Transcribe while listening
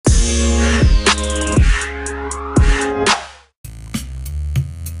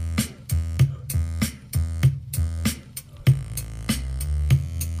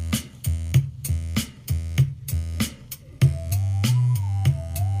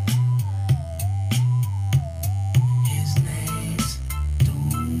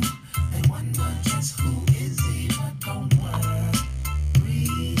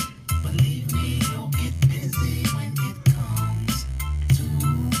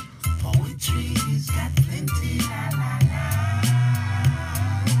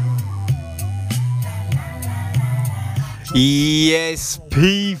Yes,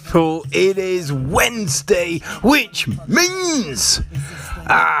 people, it is Wednesday, which means,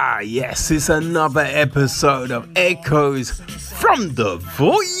 yes, it's another episode of Echoes from the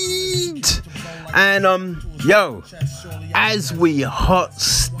Void. And, as we hot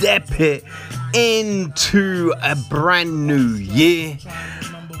step it into a brand new year,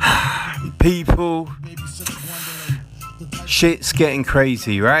 people, shit's getting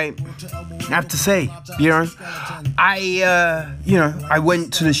crazy, right? I have to say, I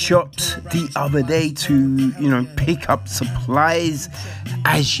went to the shops the other day to, pick up supplies,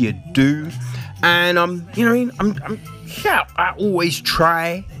 as you do, and I always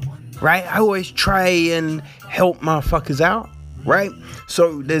try, right? I always try and help motherfuckers out, right?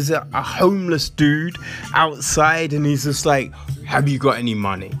 So there's a homeless dude outside, and he's just like, "Have you got any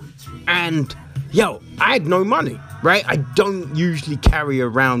money?" And I had no money, right? I don't usually carry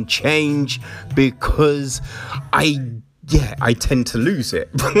around change because I tend to lose it.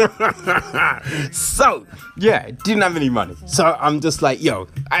 So, didn't have any money. So I'm just like,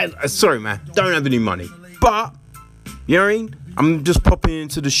 sorry, man, don't have any money. But, you know what I mean? I'm just popping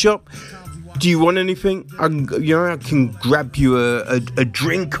into the shop. Do you want anything? I can grab you a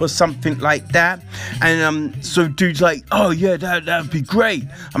drink or something like that. And so dude's like, oh yeah, that'd be great.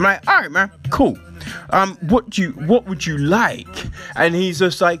 I'm like, all right, man, cool. What would you like? And he's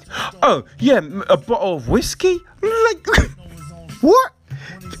just like, oh yeah, a bottle of whiskey. I'm like, what?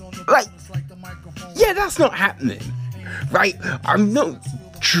 Like, yeah, that's not happening, right? I'm not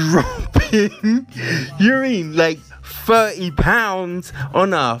dropping. You mean like £30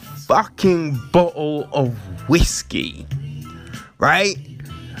 on a fucking bottle of whiskey, right?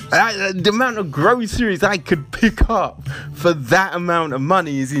 The amount of groceries I could pick up for that amount of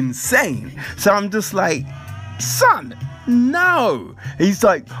money is insane. So I'm just like, son, no. He's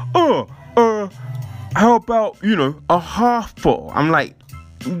like, how about, a half bottle? I'm like,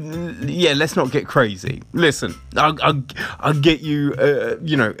 yeah, let's not get crazy. Listen, I'll get you,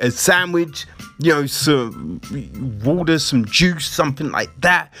 a sandwich, some water, some juice, something like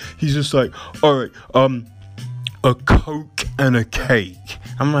that. He's just like, all right, a Coke and a cake.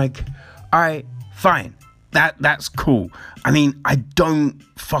 I'm like, all right, fine. That's cool. I mean, I don't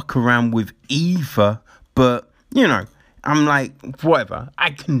fuck around with either, but, I'm like, whatever.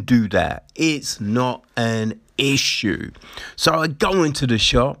 I can do that. It's not an issue. So I go into the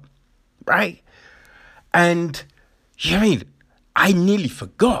shop, right? And, I nearly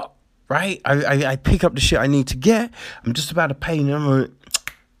forgot, right? I pick up the shit I need to get. I'm just about to pay, and I'm like,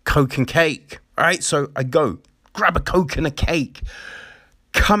 Coke and cake, all right? So I go, grab a Coke and a cake,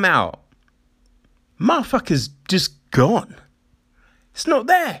 come out. Motherfucker's just gone. It's not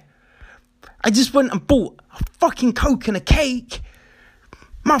there. I just went and bought a fucking Coke and a cake.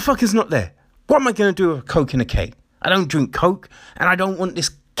 Motherfucker's not there. What am I going to do with a Coke and a cake? I don't drink Coke, and I don't want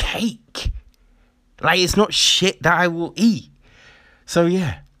this cake. Like, it's not shit that I will eat. So,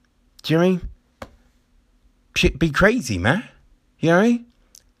 yeah. Do you know what I mean? Shit be crazy, man. You know what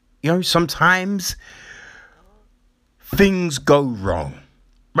I mean? Sometimes things go wrong.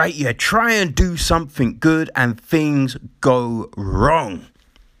 Right? You try and do something good and things go wrong.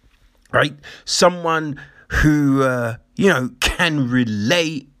 Right? Someone who, can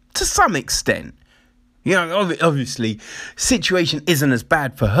relate to some extent. Obviously, situation isn't as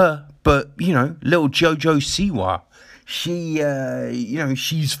bad for her, but, little Jojo Siwa,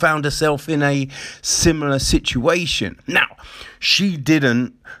 she's found herself in a similar situation. Now, she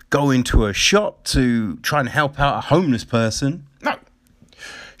didn't go into a shop to try and help out a homeless person. No.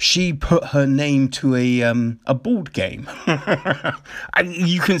 She put her name to a board game. And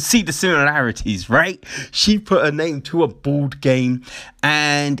you can see the similarities, right? She put her name to a board game,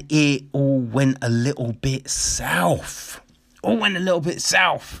 and it all went a little bit south.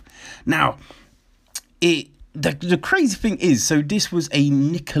 Now, the crazy thing is, so this was a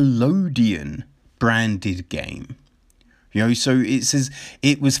Nickelodeon branded game. So it says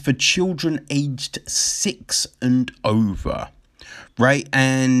it was for children aged 6 and over. Right,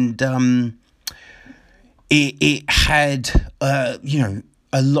 and it had a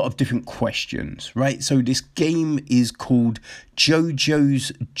lot of different questions, right? So this game is called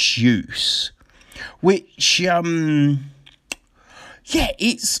JoJo's Juice, which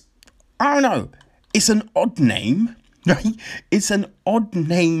it's, I don't know, it's an odd name, right? It's an odd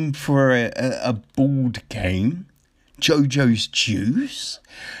name for a board game, JoJo's Juice.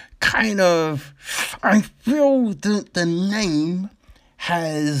 Kind of, I feel that the name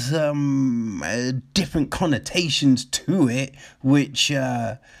has different connotations to it, which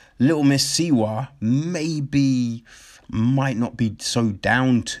Little Miss Siwa might not be so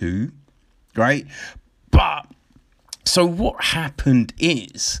down to, right? But So what happened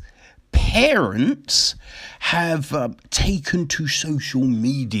is parents have taken to social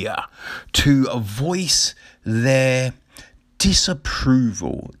media to voice their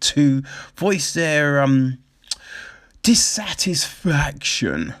disapproval, to voice their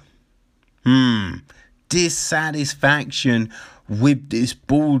dissatisfaction. Dissatisfaction with this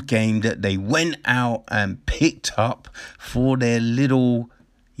board game that they went out and picked up for their little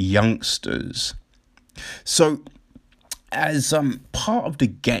youngsters. So, as part of the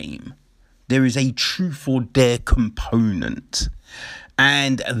game, there is a truth or dare component.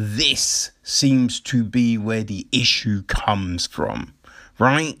 And this seems to be where the issue comes from,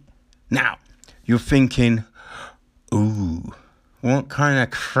 right? Now, you're thinking, ooh, what kind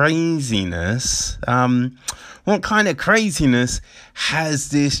of craziness, has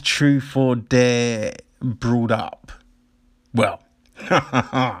this truth or dare brought up? Well,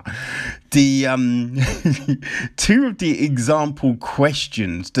 the two of the example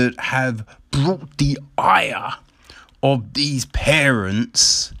questions that have brought the ire of these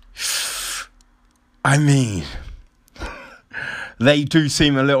parents, I mean, they do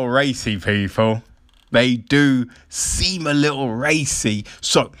seem a little racy, people. They do seem a little racy.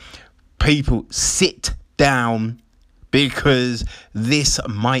 So, people, sit down, because this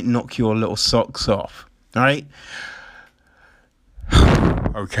might knock your little socks off. All right?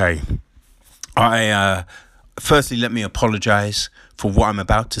 Okay. Firstly, let me apologize for what I'm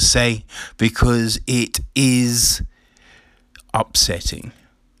about to say, because it is upsetting,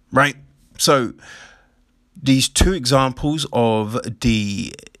 right? So, these two examples of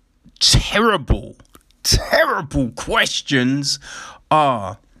the terrible questions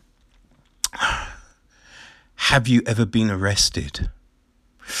are: have you ever been arrested?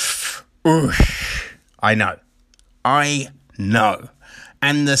 Oof, I know.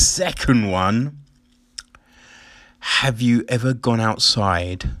 And the second one: have you ever gone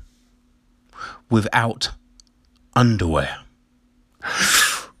outside without underwear?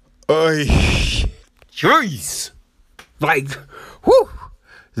 Jeez. Like, whew.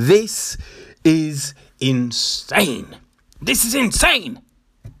 This is insane. This is insane.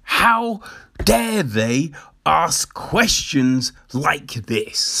 How dare they ask questions like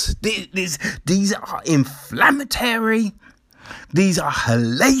this? These are inflammatory. These are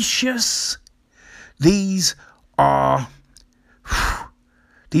hellacious. These are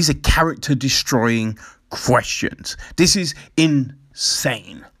character destroying questions. This is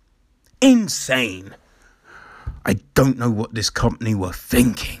insane. Insane. I don't know what this company were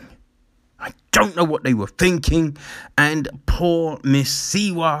thinking. I don't know what they were thinking. And poor Miss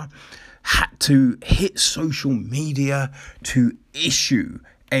Siwa had to hit social media to issue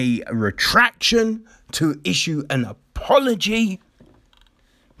a retraction, to issue an apology.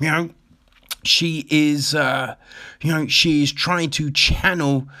 You know, she is trying to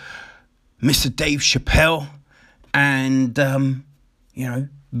channel Mr. Dave Chappelle and,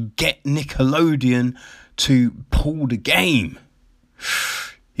 get Nickelodeon to pull the game.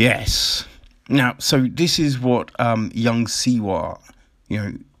 Yes. Now, so this is what young Siwa,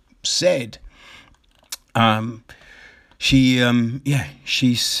 said.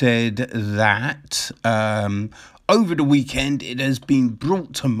 She said that over the weekend it has been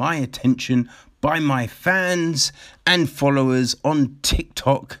brought to my attention by my fans and followers on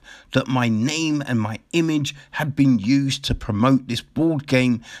TikTok that my name and my image have been used to promote this board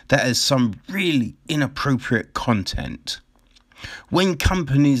game that has some really inappropriate content. When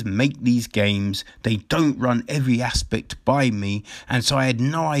companies make these games, they don't run every aspect by me, and so I had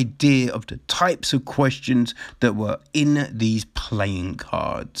no idea of the types of questions that were in these playing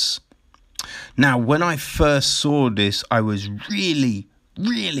cards. Now, when I first saw this, I was really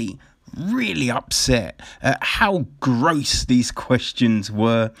upset at how gross these questions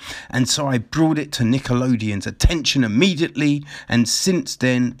were, and so I brought it to Nickelodeon's attention immediately, and since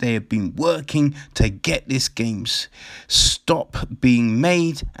then they have been working to get this game stop being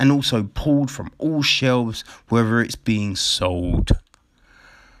made and also pulled from all shelves wherever it's being sold.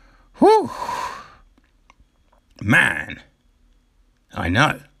 Whew. Man, I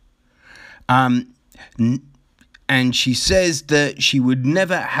know. And she says that she would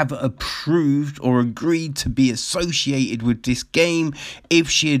never have approved or agreed to be associated with this game if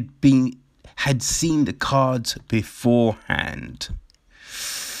she had seen the cards beforehand.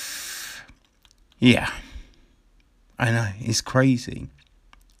 Yeah, I know, it's crazy.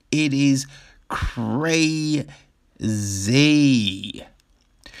 It is crazy,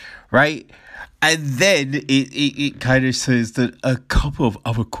 right? And then it kind of says that a couple of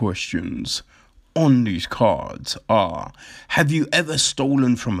other questions on these cards are: have you ever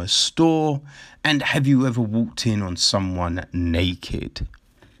stolen from a store? And have you ever walked in on someone naked?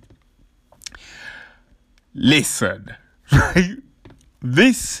 Listen, right?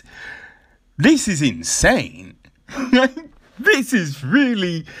 This is insane. This is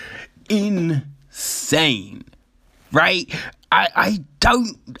really insane, right? I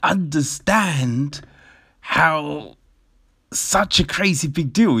don't understand how such a crazy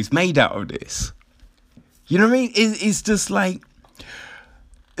big deal is made out of this. You know what I mean? It's just like,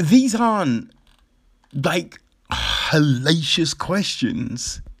 these aren't like hellacious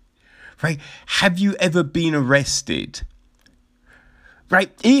questions, right? Have you ever been arrested?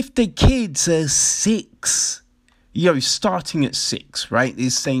 Right? If the kids are 6, starting at 6, right?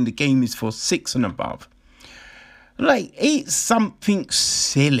 It's saying the game is for 6 and above. Like, it's something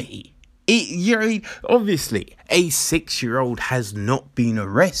silly. Obviously, a 6-year-old has not been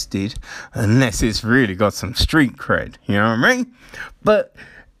arrested unless it's really got some street cred, you know what I mean? But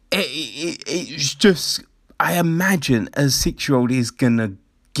it's just, I imagine a 6-year-old is gonna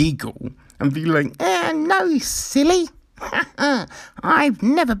giggle and be like, no, silly. I've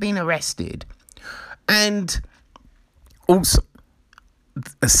never been arrested. And also,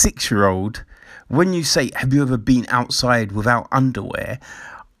 a 6-year-old, when you say, have you ever been outside without underwear?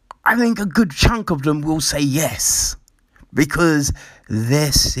 I think a good chunk of them will say yes, because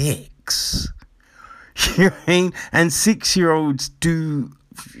they're 6. You know what I mean? And 6-year-olds do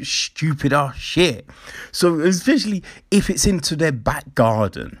stupid ass shit. So especially if it's into their back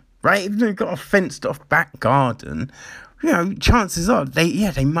garden, right? If they've got a fenced off back garden, chances are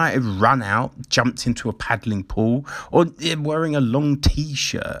they might have run out, jumped into a paddling pool, or they're wearing a long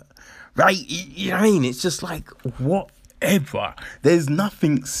t-shirt, right? You know what I mean? It's just like, whatever. There's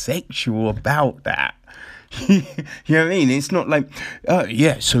nothing sexual about that. You know what I mean? It's not like,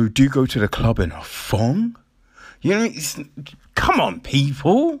 so do you go to the club in a thong? You know what I mean? Come on,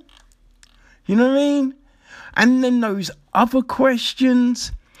 people. You know what I mean? And then those other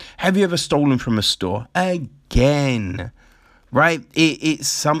questions. Have you ever stolen from a store? Again, right?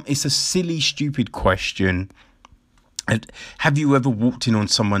 It's a silly, stupid question. Have you ever walked in on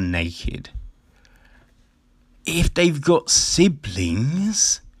someone naked? If they've got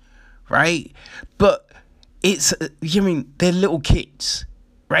siblings, right? But they're little kids,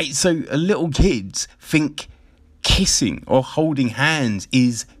 right? So little kids think kissing or holding hands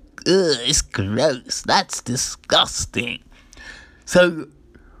is, it's gross. That's disgusting. So,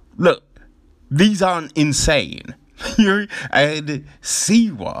 look, these aren't insane. And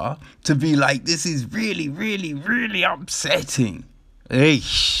Siwa to be like, this is really, really, really upsetting.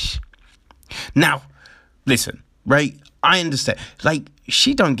 Eesh. Now, listen, right? I understand. Like,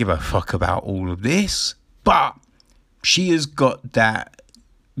 she don't give a fuck about all of this, but she has got that,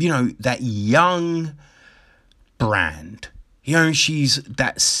 that young brand. She's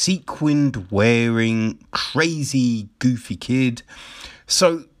that sequined wearing, crazy, goofy kid.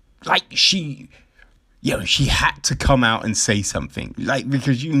 So, like, she had to come out and say something, like,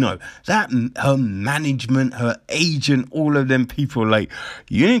 because that her management, her agent, all of them people, like,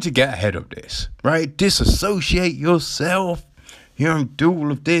 you need to get ahead of this, right? Disassociate yourself, do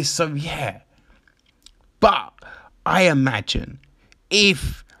all of this. So yeah, but I imagine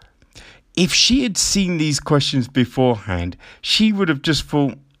if she had seen these questions beforehand, she would have just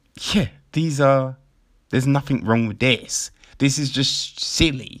thought, there's nothing wrong with this. This is just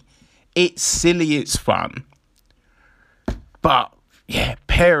silly. It's silly, it's fun. But,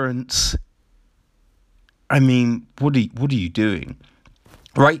 parents, I mean, what are you doing?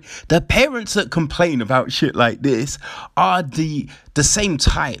 Right? The parents that complain about shit like this are the same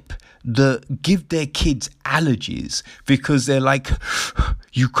type that give their kids allergies because they're like,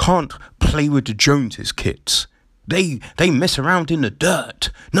 you can't play with the Joneses, kids. They mess around in the dirt.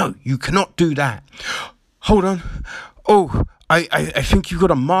 No, you cannot do that. Hold on. Oh, I think you got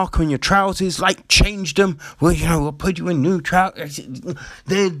a mark on your trousers, like, change them. Well, we'll put you in new trousers.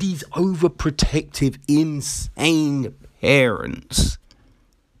 They're these overprotective, insane parents.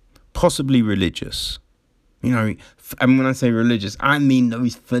 Possibly religious. And when I say religious, I mean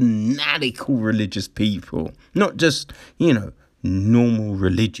those fanatical religious people. Not just, normal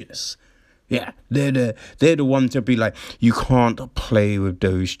religious. Yeah, they're the ones that be like, you can't play with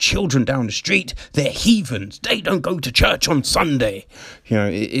those children down the street. They're heathens. They don't go to church on Sunday.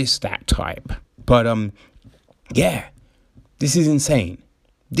 It's that type. But this is insane.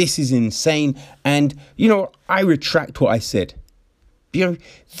 This is insane. And I retract what I said.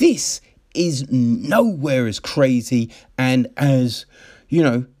 This is nowhere as crazy and as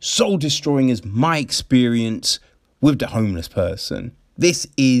soul destroying as my experience with the homeless person. This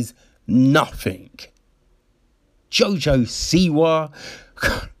is nothing. Jojo Siwa,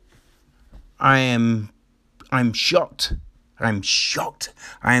 I'm shocked. I'm shocked.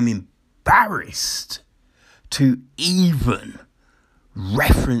 I am embarrassed to even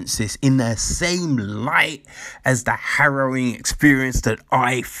reference this in the same light as the harrowing experience that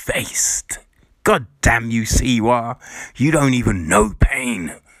I faced. God damn you, Siwa. You don't even know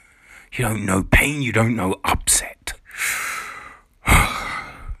pain. You don't know pain. You don't know upset.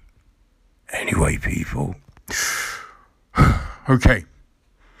 Anyway, people. Okay.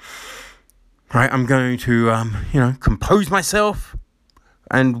 Right, I'm going to, compose myself.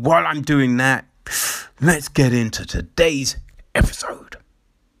 And while I'm doing that, let's get into today's episode.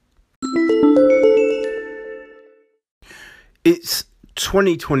 It's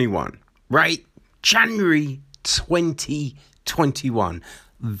 2021, right? January 2021.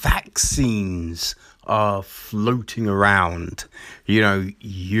 Vaccines are floating around,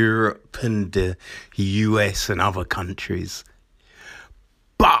 Europe and the US and other countries.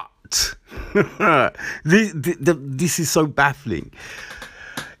 But this is so baffling.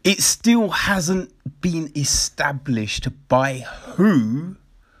 It still hasn't been established by who,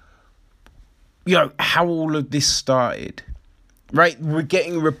 how all of this started, right? We're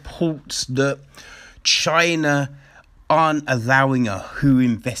getting reports that China aren't allowing a WHO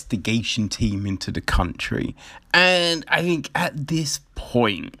investigation team into the country. And I think at this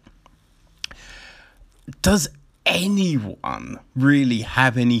point, does anyone really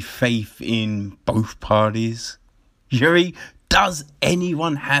have any faith in both parties? Yuri, does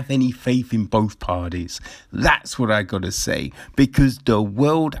anyone have any faith in both parties? That's what I gotta say. Because the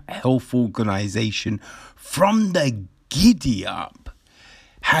World Health Organization, from the giddy up,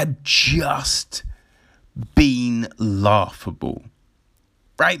 had just been laughable.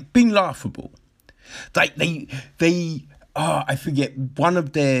 Right? Been laughable. Like I forget, one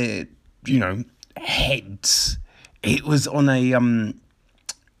of their, heads, it was on a,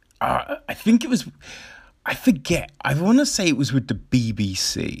 I think it was, I forget, I want to say it was with the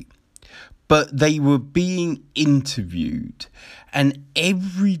BBC, but they were being interviewed, and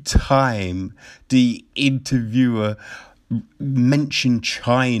every time the interviewer mentioned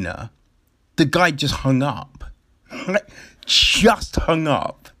China, the guy just hung up. Just hung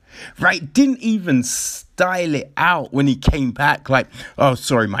up. Right? Didn't even style it out when he came back. Like, oh,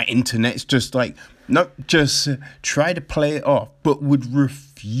 sorry, my internet's just like, nope, just try to play it off. But would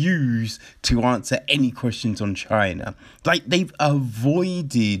refuse to answer any questions on China. Like, they've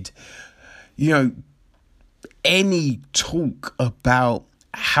avoided, any talk about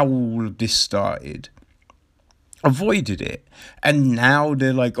how all of this started. Avoided it. And now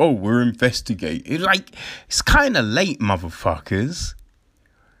they're like, oh, we're investigating. Like, it's kind of late, motherfuckers.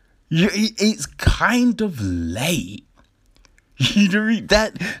 It's kind of late.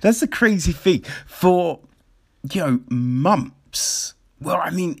 That's the crazy thing. For, months. Well,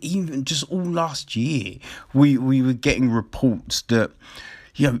 I mean, even just all last year, we were getting reports that,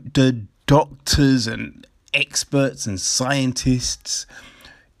 the doctors and experts and scientists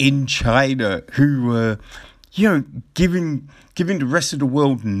in China who were, giving the rest of the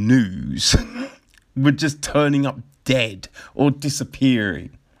world news were just turning up dead or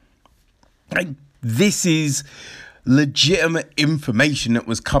disappearing. Like, this is legitimate information that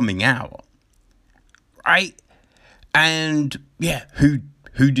was coming out, right? And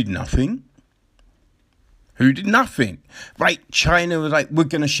who did nothing? Who did nothing? Right? China was like, we're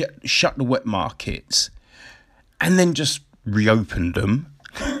gonna shut the wet markets, and then just reopened them.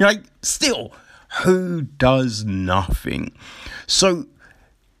 Like, still, who does nothing? So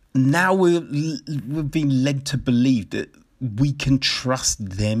now we're being led to believe that we can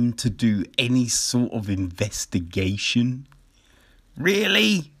trust them to do any sort of investigation.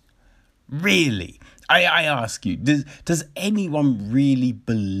 Really? Really? I ask you, does anyone really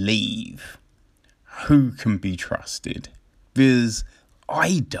believe who can be trusted? Because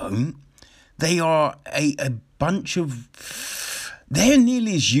I don't. They are a bunch of... They're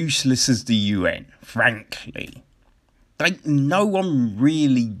nearly as useless as the UN, frankly. Like, no one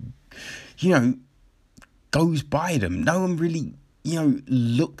really, goes by them. No one really,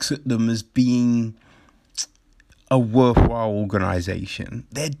 looks at them as being a worthwhile organisation.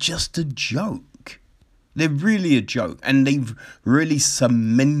 They're just a joke. They're really a joke. And they've really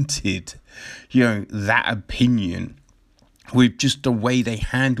cemented, that opinion with just the way they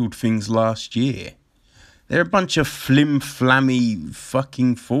handled things last year. They're a bunch of flim-flammy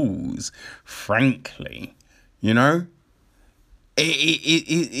fucking fools, frankly.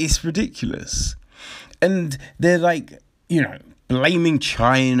 It's ridiculous. And they're like, blaming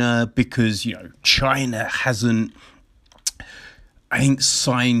China because, China hasn't I think,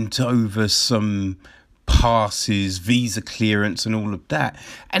 signed over some passes, visa clearance and all of that.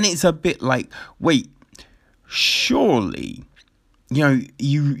 And it's a bit like, wait, surely,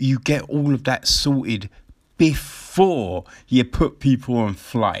 you get all of that sorted before you put people on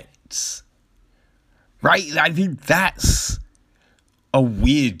flights, right? I think that's a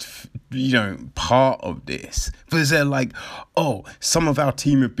weird, part of this. Because they're like, oh, some of our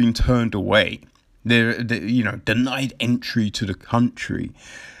team have been turned away. They're denied entry to the country.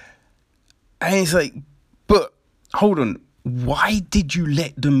 And it's like, but hold on, why did you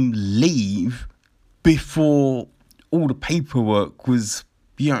let them leave before all the paperwork was,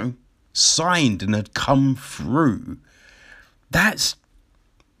 signed and had come through? That's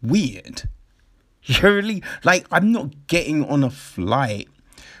weird. Really? Like, I'm not getting on a flight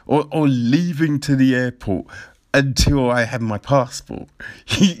or leaving to the airport until I have my passport.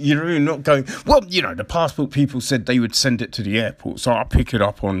 You're not going, well, the passport people said they would send it to the airport, so I'll pick it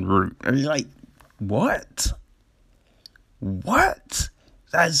up en route. And you're like, what? What?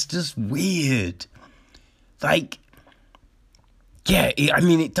 That's just weird. Like, yeah,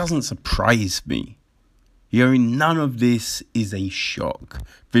 it doesn't surprise me. None of this is a shock.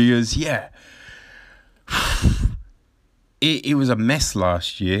 Because, yeah, it was a mess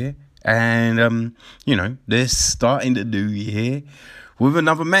last year. And, they're starting the new year with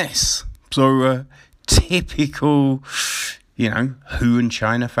another mess. So, typical, Who in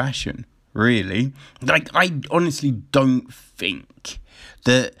China fashion, really. Like, I honestly don't think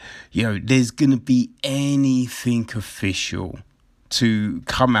that, there's going to be anything official to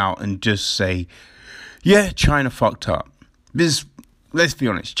come out and just say, yeah, China fucked up. Because, let's be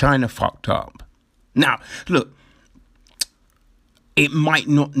honest, China fucked up. Now, look, it might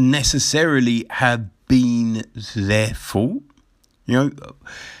not necessarily have been their fault,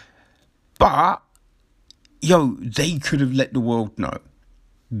 but, they could have let the world know.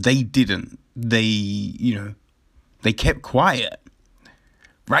 They didn't. They kept quiet,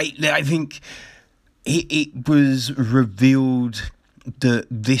 right? I think it was revealed that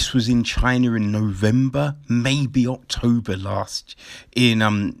this was in China in November, maybe October in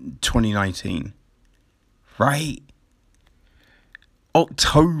 2019, right?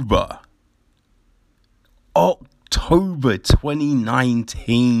 October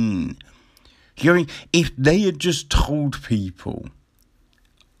 2019. If they had just told people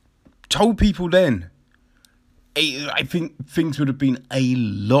then, I think things would have been a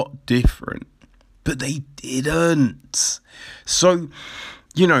lot different. But they didn't. So,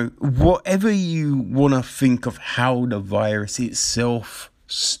 whatever you want to think of how the virus itself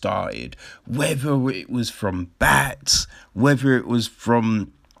started, whether it was from bats, whether it was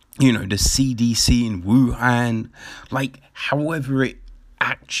from, the CDC in Wuhan, like, however it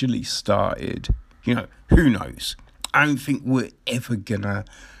actually started, who knows? I don't think we're ever gonna,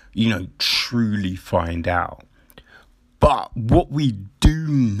 truly find out. But what we do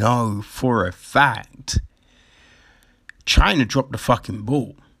know for a fact, China dropped the fucking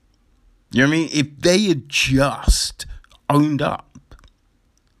ball. You know what I mean? If they had just owned up,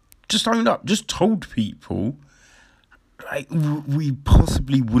 just told people, like, we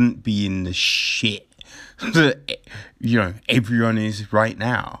possibly wouldn't be in the shit that, everyone is right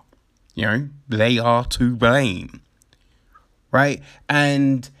now. They are to blame. Right?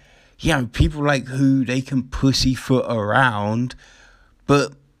 And, people like who they can pussyfoot around,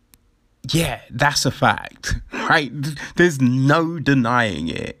 but, yeah, that's a fact. Right? There's no denying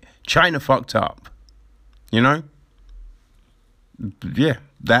it. China fucked up. Yeah,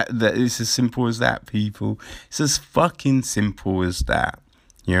 that is as simple as that, people. It's as fucking simple as that,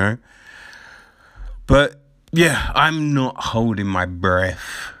 But, yeah, I'm not holding my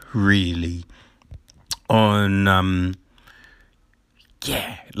breath, really, on,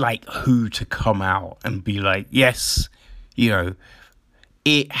 like, who to come out and be like, yes,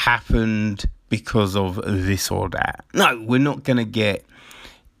 it happened because of this or that. No, we're not going to get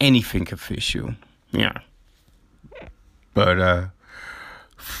anything official, But,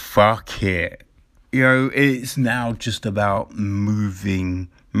 fuck it. It's now just about moving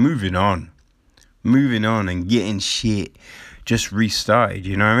on and getting shit just restarted,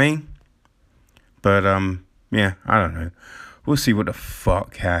 you know what I mean? But, yeah, I don't know. We'll see what the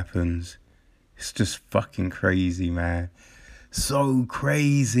fuck happens. It's just fucking crazy, man. So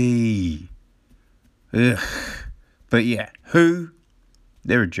crazy. Ugh. But yeah, who?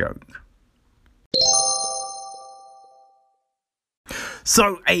 They're a joke.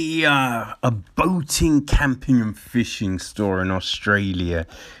 So a boating, camping and fishing store in Australia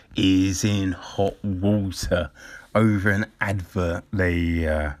is in hot water over an advert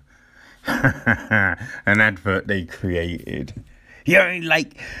they created. They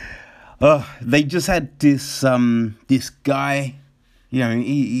just had this guy,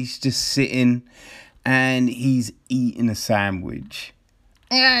 he's just sitting and he's eating a sandwich.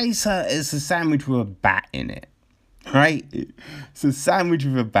 Yeah, it's a sandwich with a bat in it, right? It's a sandwich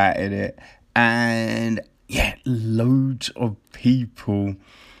with a bat in it, and yeah, loads of people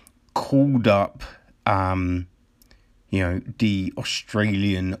called up, the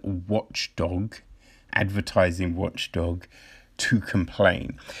Australian watchdog, advertising watchdog, to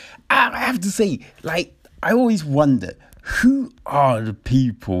complain. I have to say, I always wonder, who are the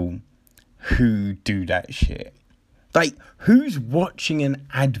people who do that shit? Who's watching an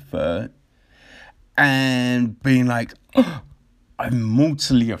advert and being like, oh, I'm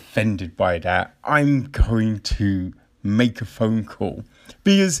mortally offended by that, I'm going to make a phone call?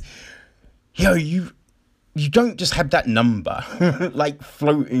 Because, you don't just have that number,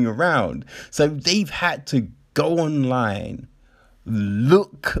 floating around. So they've had to go online,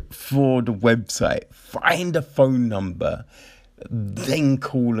 look for the website, find a phone number, then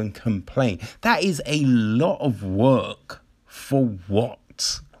call and complain. That is a lot of work for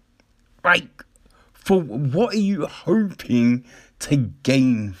what? For what are you hoping to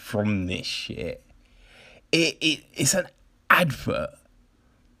gain from this shit? It's an advert.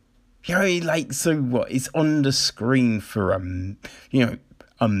 So what? It's on the screen for a minute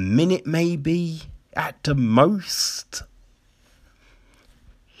maybe at the most.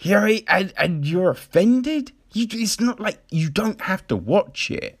 And you're offended? It's not like you don't have to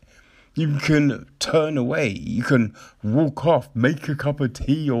watch it. You can turn away. You can walk off, make a cup of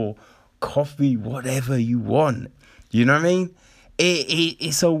tea or coffee, whatever you want. You know what I mean?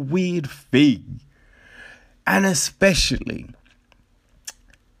 It's a weird thing. And especially,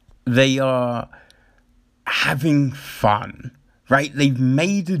 they are having fun, right? They've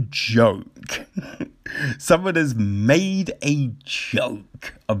made a joke. Someone has made a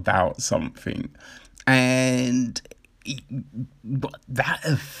joke about something. And that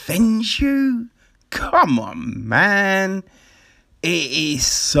offends you? Come on, man.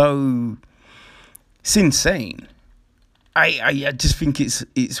 It's insane. I just think it's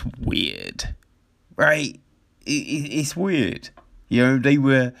weird, right? It's weird. They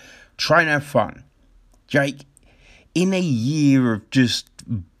were trying to have fun. In a year of just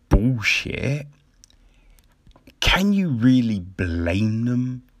bullshit, can you really blame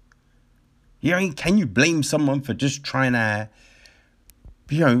them? Can you blame someone for just trying to,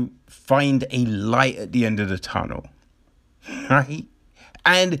 find a light at the end of the tunnel? Right?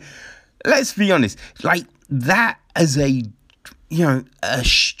 And let's be honest, that as a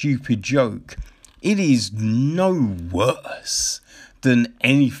stupid joke, it is no worse than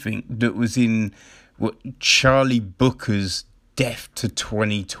anything that was in Charlie Booker's Death to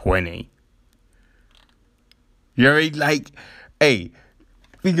 2020.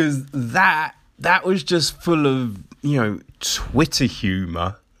 Because that was just full of, Twitter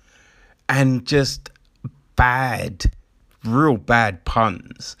humor and just real bad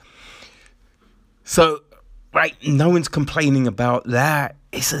puns. So, no one's complaining about that.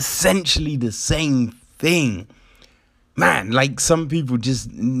 It's essentially the same thing. Man, some people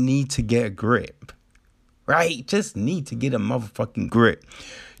just need to get a grip, right? Just need to get a motherfucking grip.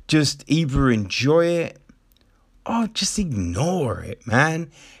 Just either enjoy it or just ignore it, man.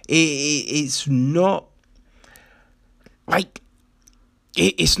 It's not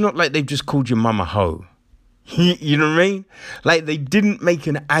it's not like they've just called your mum a hoe. You know what I mean? They didn't make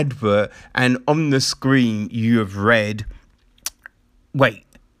an advert and on the screen you have read, wait,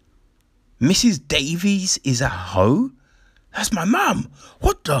 Mrs. Davies is a hoe? That's my mum.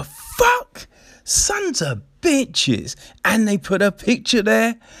 What the fuck? Sons of bitches. And they put a picture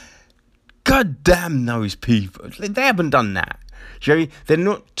there. God damn those people. They haven't done that. Jerry, they're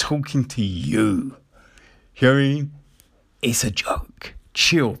not talking to you. Jerry, it's a joke.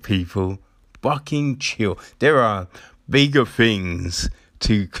 Chill, people. Fucking chill. There are bigger things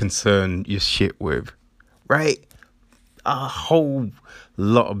to concern your shit with. Right? A whole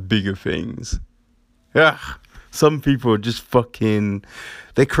lot of bigger things. Ugh. Some people are just fucking...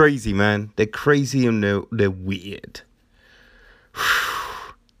 They're crazy, man. They're crazy and they're weird.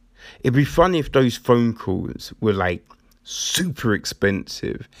 It'd be funny if those phone calls were super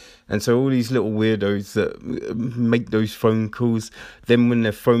expensive. And so all these little weirdos that make those phone calls, then when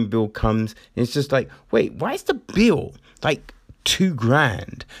their phone bill comes, it's just wait, why is the bill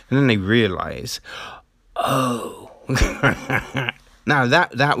 $2,000? And then they realize, oh... Now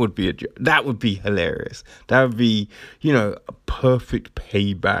that would be that would be hilarious. That would be, a perfect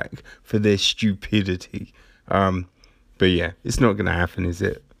payback for their stupidity. But yeah, it's not gonna happen, is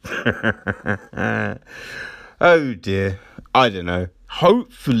it? Oh dear. I don't know.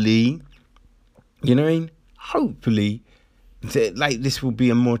 Hopefully, you know what I mean? Hopefully, like, this will be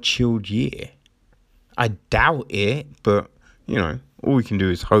a more chilled year. I doubt it, but, you know, all we can do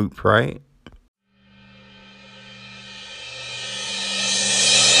is hope, right?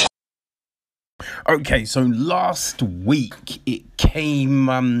 Okay, so last week it came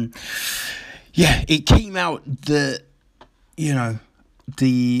out that, you know,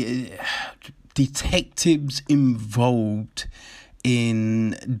 the detectives involved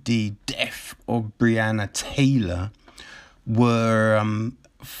in the death of Breonna Taylor were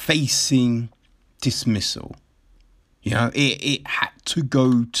facing dismissal. You know, it had to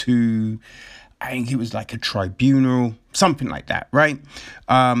go to, I think it was like a tribunal, something like that, right?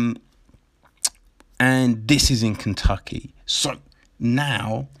 And this is in Kentucky. So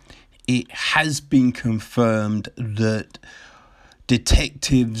now it has been confirmed that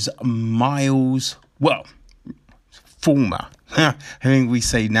detectives Miles, former, I think we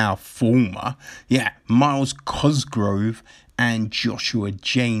say now former, Miles Cosgrove and Joshua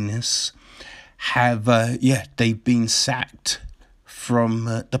Janus have, they've been sacked from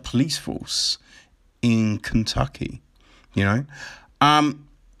the police force in Kentucky, you know.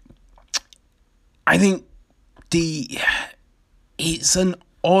 I think it's an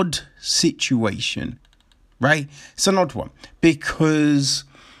odd situation, right? It's an odd one because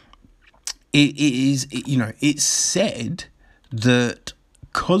it's said that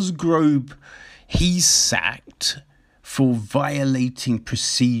Cosgrove, he's sacked for violating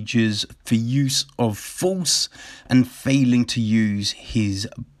procedures for use of force and failing to use his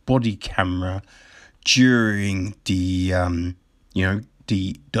body camera during the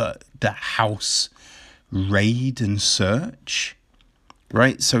house raid and search,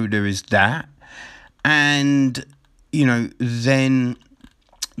 right? So there is that. And, you know, then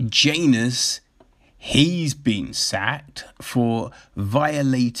Janus, he's been sacked for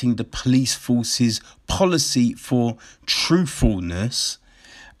violating the police force's policy for truthfulness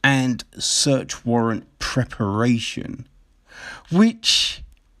and search warrant preparation, which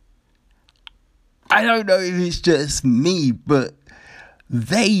I don't know if it's just me, but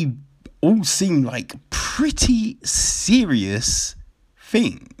they all seem like pretty serious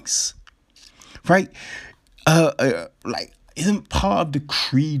things, right? Like, isn't part of the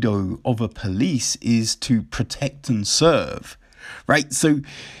credo of a police is to protect and serve, right? So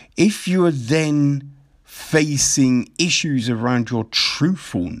if you're then facing issues around your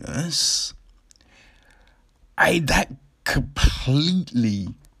truthfulness, that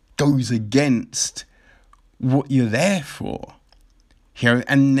completely goes against what you're there for. You know,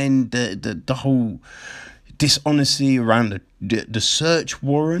 and then the whole dishonesty around the search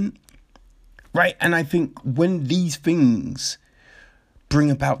warrant, right? And I think when these things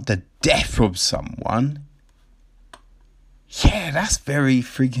bring about the death of someone, that's very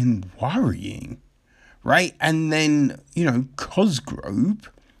freaking worrying, right? And then, you know,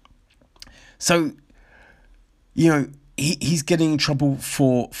 Cosgrove, so, you know, he's getting in trouble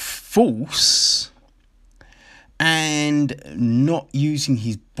for false and not using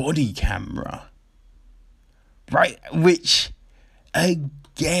his body camera, right? Which,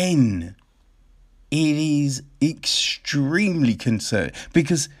 again, it is extremely concerning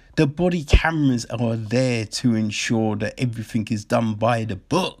because the body cameras are there to ensure that everything is done by the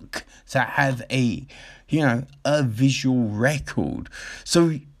book, to have a visual record.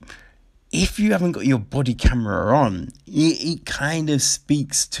 So if you haven't got your body camera on, it kind of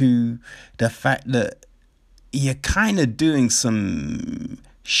speaks to the fact that you're kind of doing some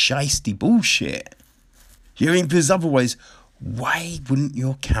shiesty bullshit. You know what I mean? Because otherwise, why wouldn't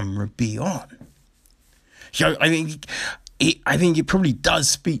your camera be on? You know, I think it probably does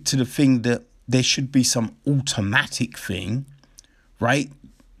speak to the thing that there should be some automatic thing, right?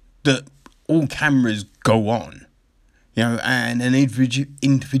 That all cameras go on, you know, and an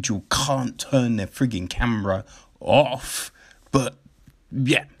individual can't turn their frigging camera off. But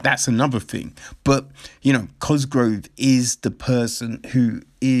yeah, that's another thing. But, you know, Cosgrove is the person who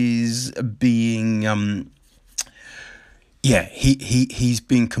is being, he's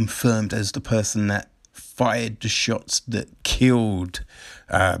been confirmed as the person that fired the shots that killed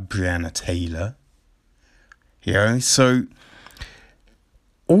Breonna Taylor. You know, so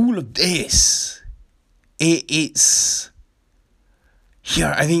all of this, I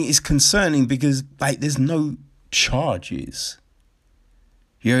think it's concerning because, like, there's no charges.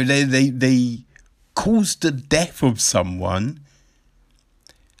 You know, they caused the death of someone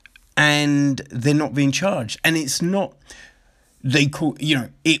and they're not being charged. And it's not,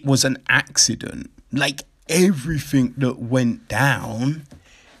 it was an accident. Like, everything that went down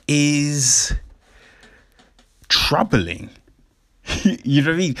is troubling. You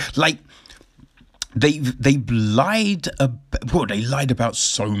know what I mean? Like, they've lied about, they lied about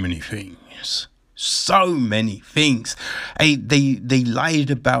so many things. So many things. They lied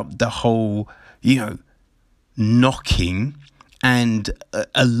about the whole, knocking and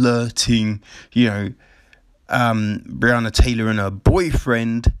alerting, Breonna Taylor and her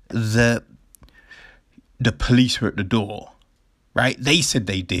boyfriend that the police were at the door, right? They said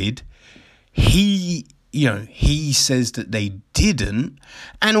they did. He says that they didn't,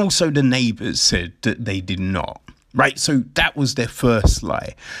 and also the neighbors said that they did not, right? So that was their first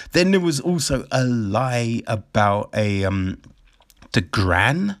lie. Then there was also a lie about the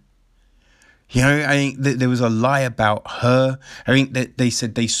gran. I think that there was a lie about her. I think that they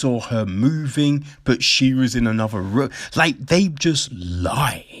said they saw her moving, but she was in another room. Like, they just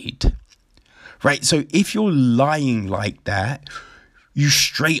lied, right? So if you're lying like that, you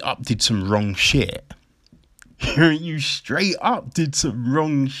straight up did some wrong shit. You straight up did some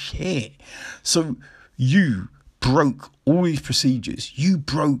wrong shit. So you broke all these procedures. You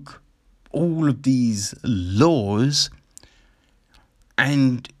broke all of these laws,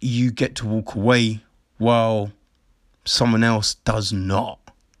 and you get to walk away while someone else does not.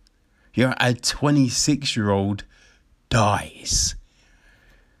 A 26-year-old dies.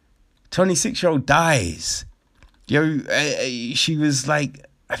 26-year-old dies. She was like,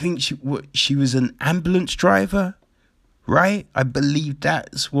 I think she was an ambulance driver, right? I believe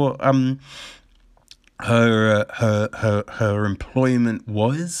that's what her employment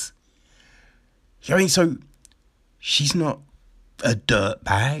was. So she's not a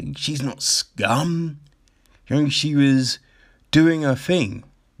dirtbag. She's not scum. She was doing her thing,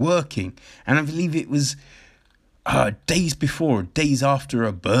 working, and I believe it was days after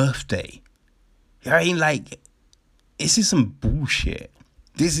her birthday. This is some bullshit.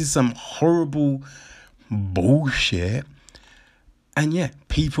 This is some horrible bullshit. And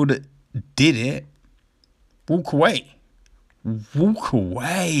people that did it walk away.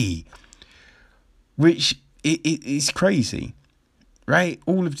 Which is crazy, right?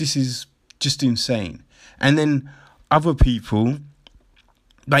 All of this is just insane. And then other people,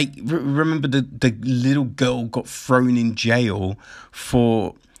 like, remember the little girl got thrown in jail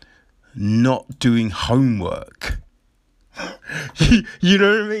for not doing homework. You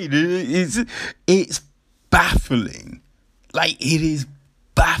know what I mean? It's baffling. Like, it is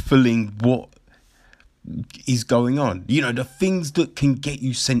baffling what is going on. The things that can get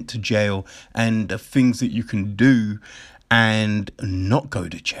you sent to jail and the things that you can do and not go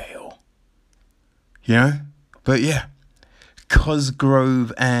to jail. But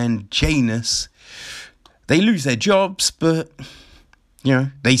Cosgrove and Janus, they lose their jobs, but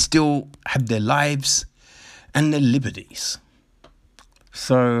they still have their lives and their liberties.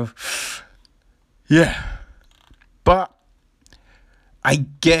 So, but I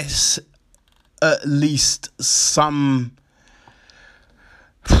guess at least some,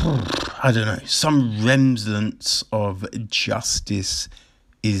 some remnants of justice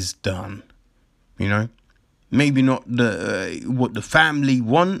is done. Maybe not what the family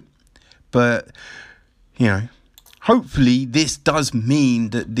want, but hopefully this does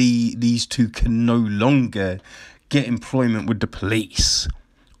mean that these two can no longer get employment with the police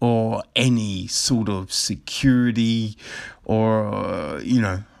or any sort of security or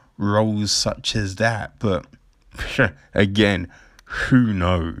roles such as that. But again, who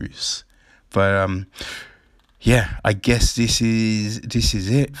knows? But I guess this is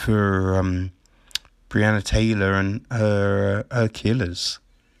it for Breonna Taylor and her killers.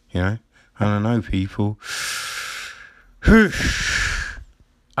 I don't know, people.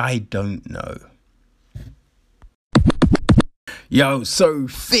 I don't know. So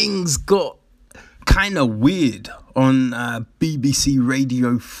things got kind of weird on BBC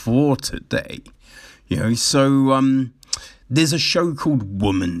Radio 4 today. So there's a show called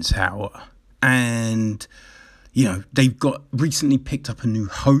Woman's Hour, and they've got recently picked up a new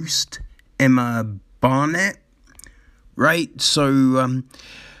host, Emma Barnett, right? So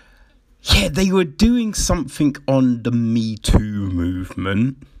they were doing something on the Me Too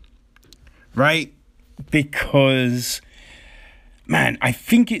movement, right? Because, man, I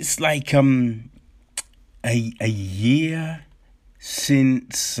think it's like a year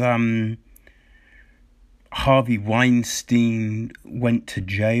since Harvey Weinstein went to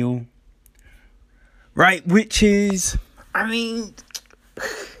jail, right? Which is,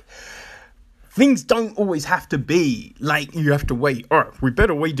 things don't always have to be like you have to wait. All right, we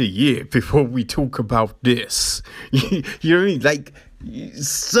better wait a year before we talk about this. You know what I mean? Like,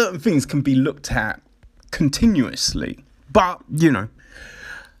 certain things can be looked at continuously. But,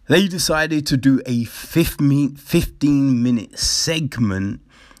 they decided to do a 15-minute segment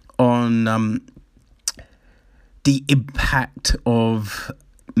on the impact of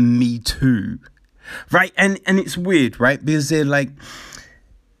Me Too, right? And it's weird, right? Because they're like,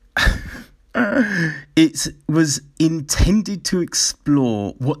 it was intended to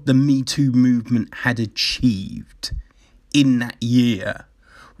explore what the Me Too movement had achieved in that year,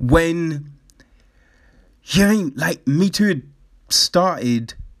 when, like, Me Too had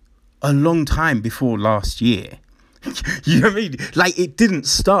started a long time before last year. You know what I mean? Like, it didn't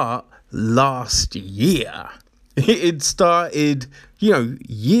start last year. It started,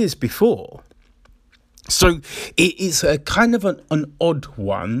 years before. So it is a kind of an odd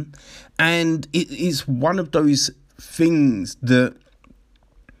one. And it is one of those things that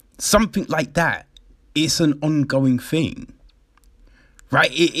something like that is an ongoing thing.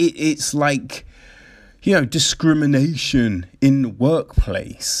 Right? It's like, discrimination in the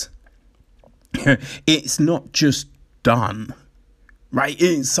workplace. It's not just done. Right?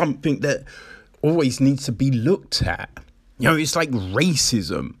 It's something that always needs to be looked at. It's like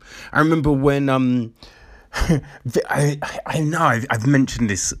racism. I remember when I know I've mentioned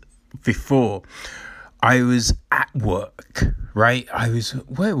this before. I was at work, right?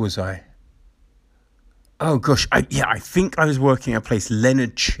 Where was I? Oh gosh, I think I was working at a place,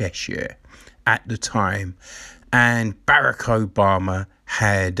 Leonard Cheshire, at the time, and Barack Obama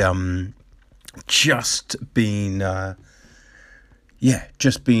had just been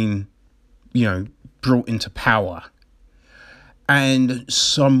brought into power. And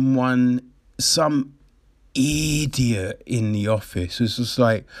some idiot in the office was just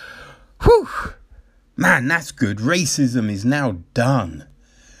like, whew, man, that's good. Racism is now done.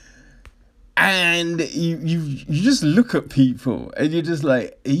 And you just look at people and you're just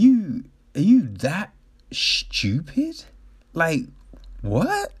like, are you that stupid? Like,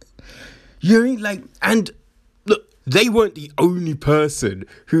 what? And look, they weren't the only person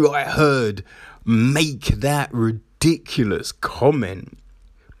who I heard make that ridiculous comment.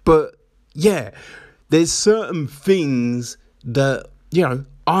 But yeah, there's certain things that,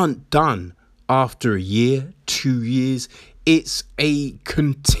 aren't done after a year, 2 years. It's a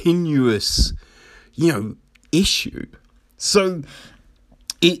continuous, issue. So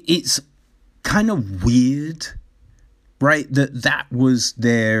it's kind of weird, right? That was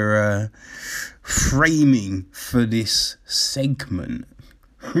their framing for this segment.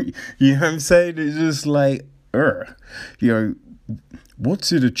 You know what I'm saying? It's just like,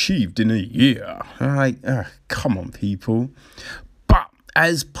 what's it achieved in a year? Like, come on, people. But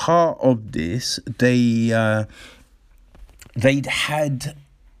as part of this, they'd had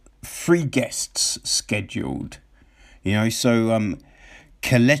 3 guests scheduled. So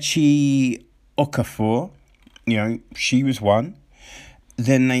Kelechi Okafor, she was one.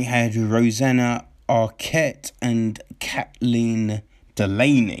 Then they had Rosanna Arquette and Kathleen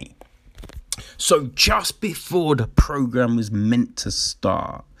Delaney. So just before the program was meant to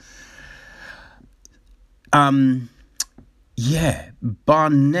start,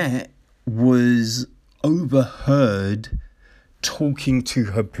 Barnett was overheard talking to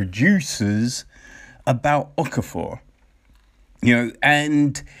her producers about Okafor.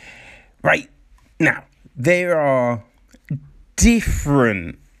 And right now there are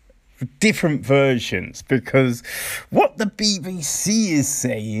different versions, because what the BBC is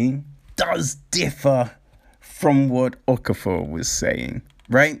saying does differ from what Okafor was saying,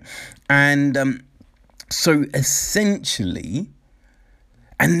 right? And so essentially,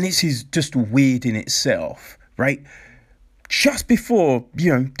 and this is just weird in itself, right? Just before,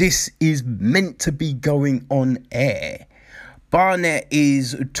 this is meant to be going on air, Barnett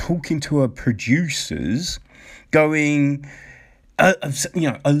is talking to her producers, going,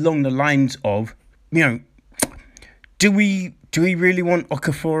 along the lines of, do we really want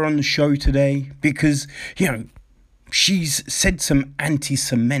Okafor on the show today? Because, she's said some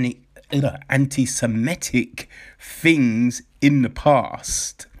anti-Semitic things in the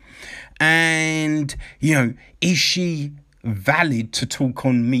past. And, is she valid to talk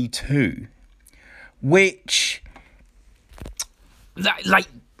on Me Too? Which, it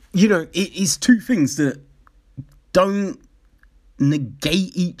is two things that don't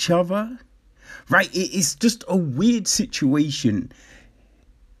negate each other, right? It's just a weird situation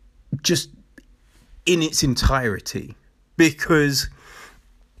just in its entirety, because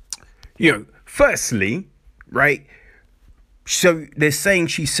firstly, right, so they're saying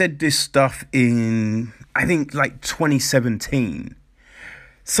she said this stuff in, I think, like 2017.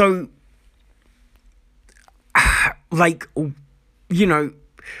 So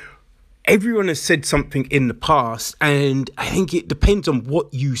everyone has said something in the past, and I think it depends on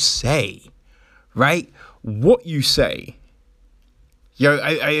what you say, right? What you say.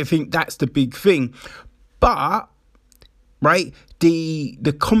 I think that's the big thing. But, right,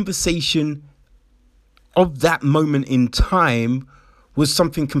 the conversation of that moment in time was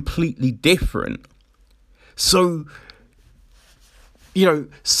something completely different. So,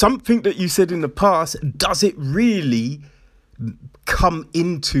 something that you said in the past, does it really come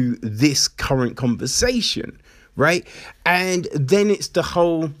into this current conversation, right? And then it's the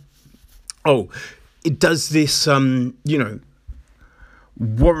whole, does this,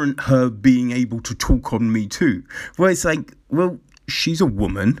 warrant her being able to talk on Me Too? Well, it's like, well, she's a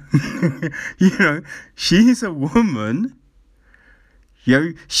woman. She's a woman.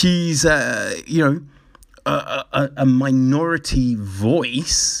 She's a minority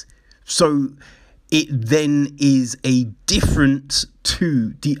voice. So it then is a difference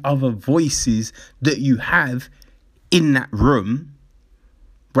to the other voices that you have in that room,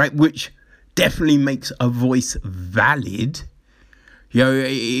 right? Which definitely makes a voice valid.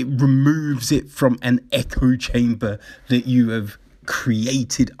 It removes it from an echo chamber that you have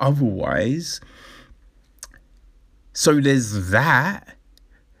created otherwise. So there's that,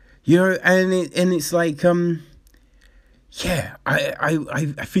 and it's like, I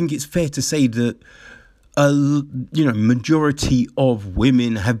think it's fair to say that, majority of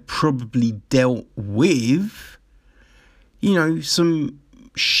women have probably dealt with, some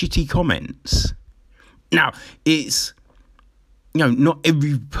shitty comments. Now, it's, not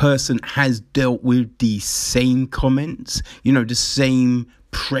every person has dealt with the same comments, the same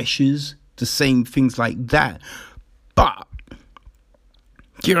pressures, the same things like that. But,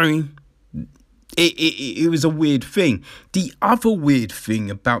 it was a weird thing. The other weird thing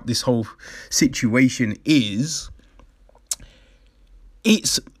about this whole situation is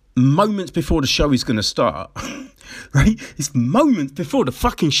it's moments before the show is going to start. Right? It's moments before the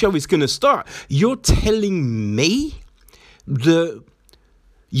fucking show is going to start. You're telling me that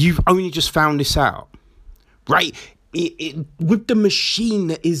you've only just found this out, right? With the machine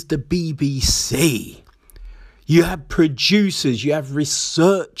that is the BBC, you have producers, you have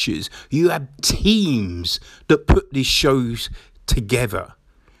researchers, you have teams that put these shows together.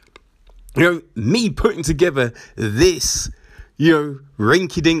 Me putting together this,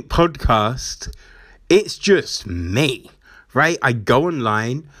 rinky-dink podcast, it's just me, right? I go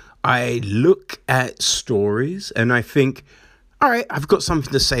online, I look at stories, and I think, all right, I've got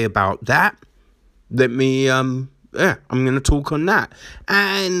something to say about that. Let me, I'm going to talk on that.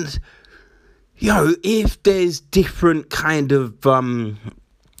 And, if there's different kind of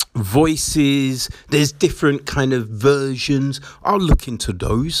voices, there's different kind of versions, I'll look into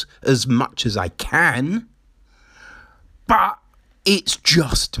those as much as I can. But it's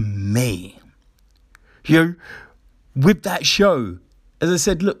just me. With that show, as I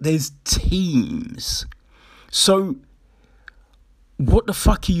said, look, there's teams. So what the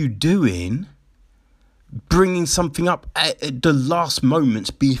fuck are you doing bringing something up at the last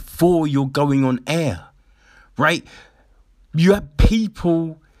moments before you're going on air, right? You have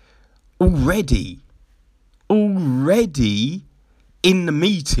people already in the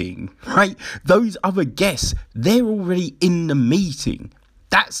meeting, right? Those other guests, they're already in the meeting.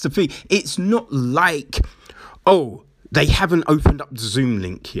 That's the thing. It's not like, they haven't opened up the Zoom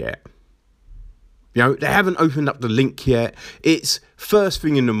link yet. They haven't opened up the link yet. It's first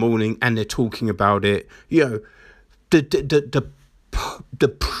thing in the morning and they're talking about it. The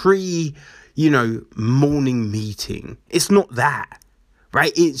pre, morning meeting. It's not that,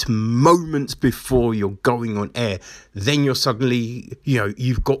 right? It's moments before you're going on air. Then you're suddenly,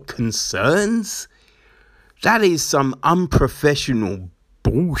 you've got concerns. That is some unprofessional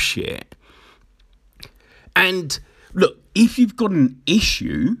bullshit. And look, if you've got an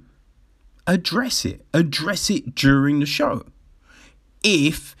issue, address it during the show,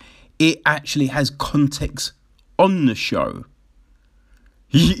 if it actually has context on the show.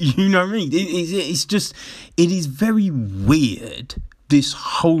 You know what I mean? It's just, it is very weird, this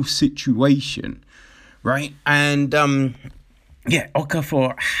whole situation, right? And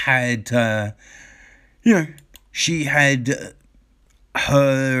Okafor had she had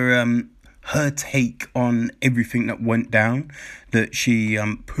her take on everything that went down, that she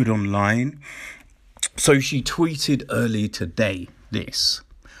put online. So she tweeted earlier today this: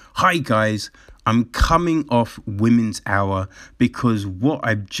 "Hi guys, I'm coming off Women's Hour because what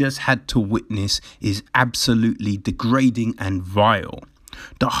I've just had to witness is absolutely degrading and vile.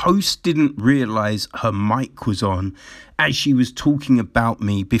 The host didn't realise her mic was on as she was talking about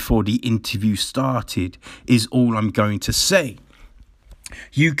me before the interview started, is all I'm going to say.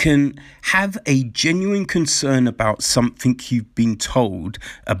 You can have a genuine concern about something you've been told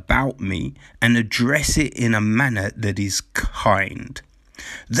about me and address it in a manner that is kind.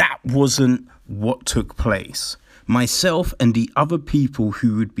 That wasn't what took place. Myself and the other people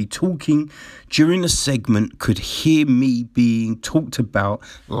who would be talking during the segment could hear me being talked about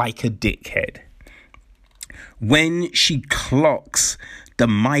like a dickhead. When she clocks the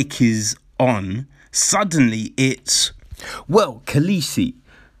mic is on, suddenly it's, well, Khaleesi,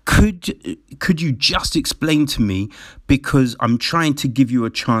 could you just explain to me, because I'm trying to give you a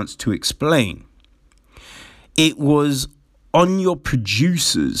chance to explain. It was on your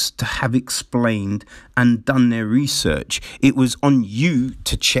producers to have explained and done their research. It was on you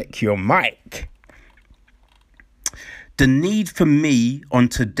to check your mic. The need for me on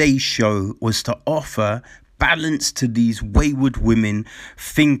today's show was to offer balance to these wayward women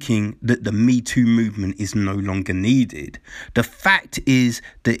thinking that the Me Too movement is no longer needed. The fact is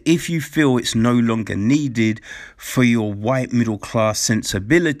that if you feel it's no longer needed for your white middle class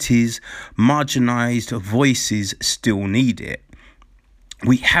sensibilities, marginalized voices still need it.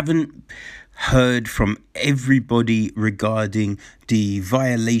 We haven't heard from everybody regarding the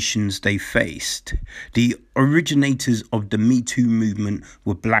violations they faced. The originators of the Me Too movement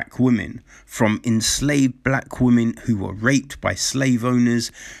were black women, from enslaved black women who were raped by slave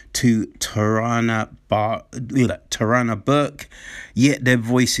owners to Tarana Burke, yet their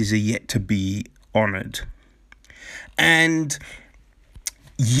voices are yet to be honoured. And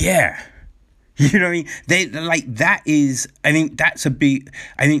yeah, you know what I mean? They like that is, I think that's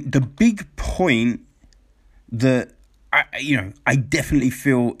the big point that I definitely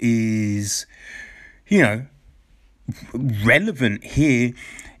feel is, relevant here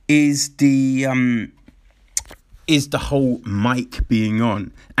is the whole mic being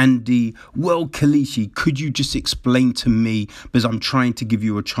on and well, Khaleesi, could you just explain to me, because I'm trying to give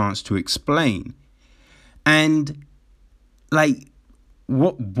you a chance to explain. And like,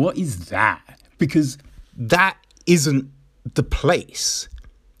 what is that? Because that isn't the place.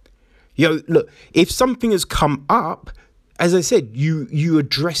 Look, if something has come up, as I said, you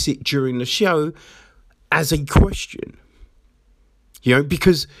address it during the show as a question.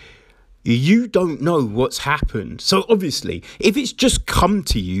 Because you don't know what's happened. So obviously, if it's just come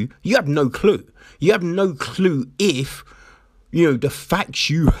to you, you have no clue. You have no clue if, the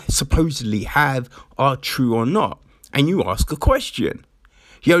facts you supposedly have are true or not. And you ask a question.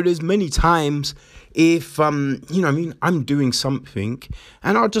 There's many times if, I'm doing something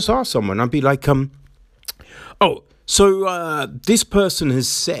and I'll just ask someone, I'll be like, this person has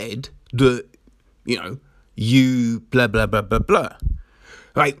said that, you blah, blah, blah, blah, blah.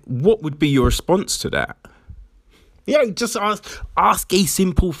 Like, what would be your response to that? Just ask a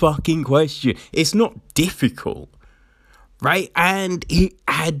simple fucking question. It's not difficult, right? And it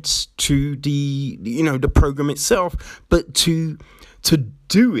adds to the program itself, but to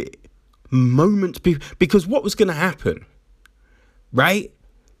do it moments because what was going to happen, right?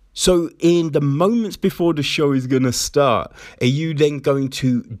 So in the moments before the show is going to start, are you then going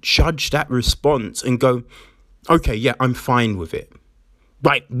to judge that response and go, okay, yeah, I'm fine with it.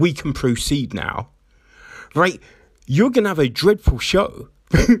 Right, we can proceed now. Right, you're going to have a dreadful show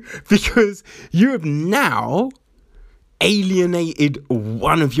because you have now alienated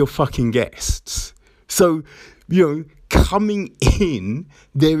one of your fucking guests. So, coming in,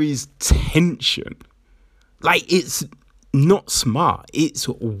 there is tension. Like, it's not smart. It's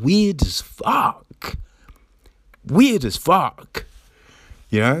weird as fuck. But,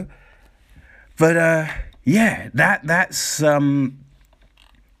 yeah, that's,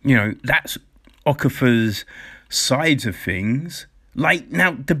 that's Okafor's sides of things. Like,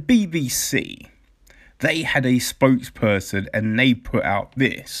 now, the BBC, they had a spokesperson and they put out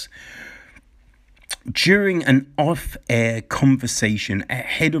this. During an off-air conversation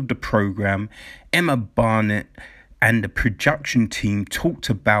ahead of the programme, Emma Barnett and the production team talked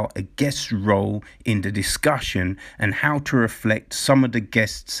about a guest's role in the discussion and how to reflect some of the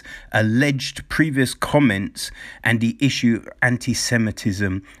guests' alleged previous comments and the issue of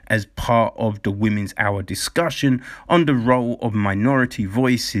anti-Semitism as part of the Women's Hour discussion on the role of minority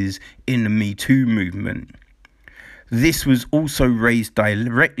voices in the Me Too movement. This was also raised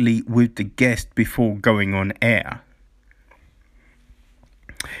directly with the guest before going on air.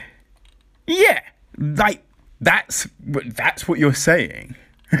 Yeah, like, that's what you're saying.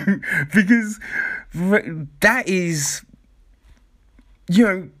 Because that is,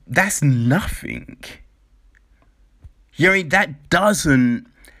 that's nothing. That doesn't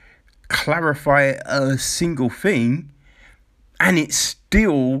clarify a single thing, and it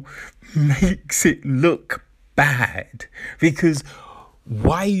still makes it look bad, because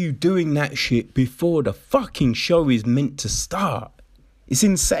why are you doing that shit before the fucking show is meant to start? It's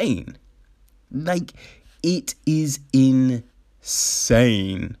insane. Like, it is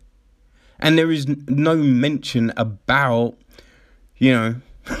insane. And there is no mention about, you know,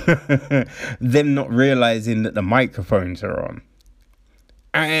 them not realizing that the microphones are on.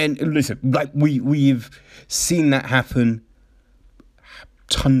 And listen, like, we've seen that happen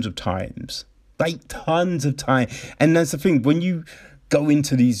tons of times. Like, tons of time. And that's the thing, when you go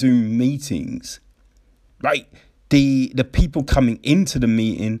into these Zoom meetings, like, the people coming into the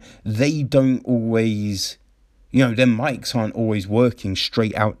meeting, they don't always, you know, their mics aren't always working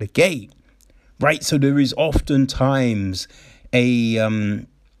straight out the gate, right? So there is oftentimes a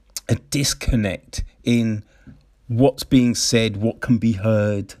disconnect in what's being said, what can be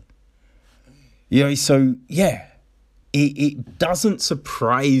heard. You know, so yeah, it doesn't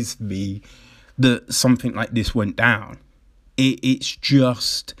surprise me that something like this went down. It's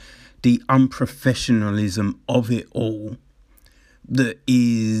just the unprofessionalism of it all that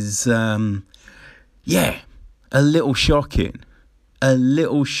is, a little shocking. A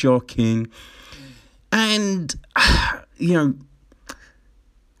little shocking. And, you know,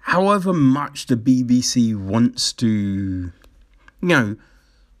 however much the BBC wants to, you know,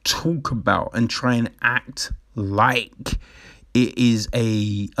 talk about and try and act like it is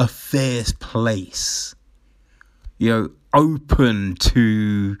a fair place, you know, open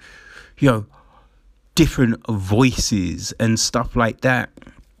to, you know, different voices and stuff like that,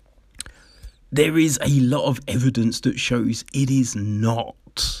 there is a lot of evidence that shows it is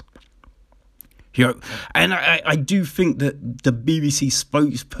not. You know, and I do think that the BBC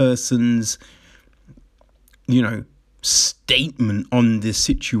spokesperson's, you know, statement on the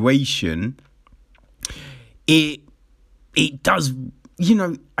situation, it does, you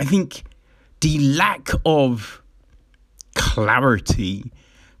know, I think the lack of clarity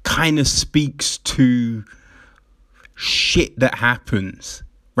kind of speaks to shit that happens,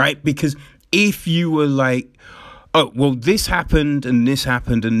 right? Because if you were like, oh, well, this happened and this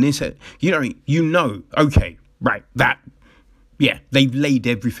happened and this, you know, okay, right, that, yeah, they've laid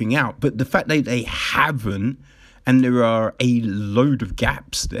everything out. But the fact that they haven't, and there are a load of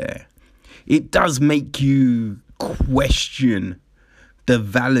gaps there, it does make you question the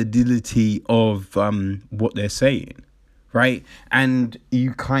validity of what they're saying, right? And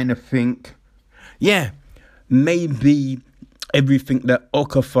you kind of think, yeah, maybe everything that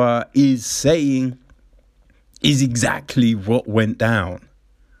Okafor is saying is exactly what went down.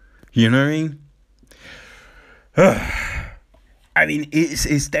 You know what I mean? I mean,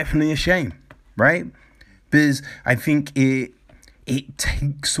 it's definitely a shame, right? Because I think it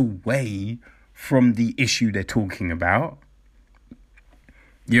takes away from the issue they're talking about,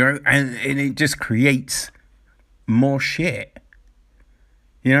 you know, and it just creates more shit.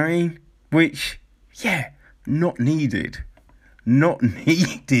 You know what I mean? Which, yeah, not needed. Not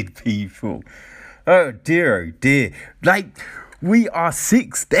needed, people. Oh dear. Like, we are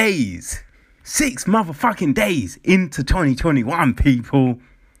 6 motherfucking days into 2021, people.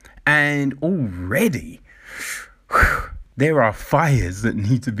 And already, there are fires that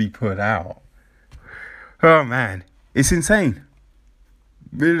need to be put out. Oh man, it's insane.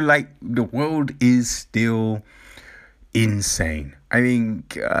 Really, like, the world is still insane. I mean,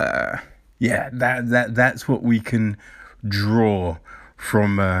 that's what we can draw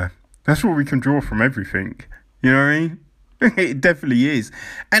from. That's what we can draw from everything. You know what I mean? It definitely is.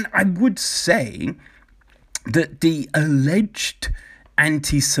 And I would say that the alleged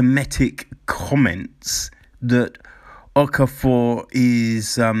anti-Semitic comments that Okafor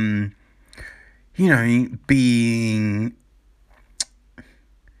is, you know, being,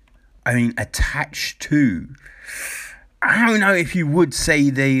 I mean, attached to, I don't know if you would say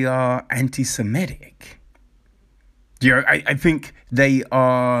they are anti-Semitic. You know, I think they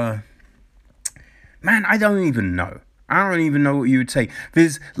are, man, I don't even know. I don't even know what you would say.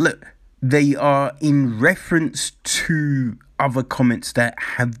 Because, look, they are in reference to other comments that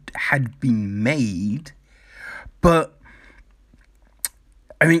had been made. But,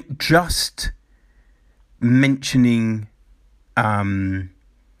 I mean, just mentioning, I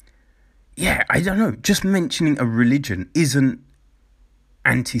don't know. Just mentioning a religion isn't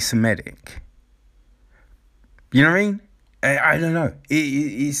anti-Semitic. You know what I mean? I don't know.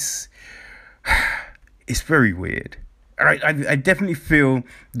 It's very weird. I definitely feel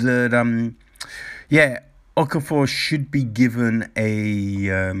that Okafor should be given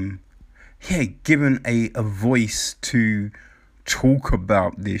a voice to talk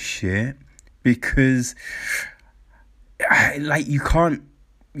about this shit, because like, you can't,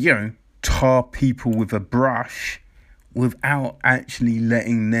 you know, tar people with a brush without actually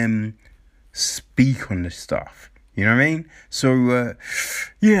letting them speak on this stuff. You know what I mean? So,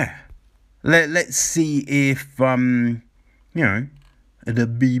 yeah. Let's see if, the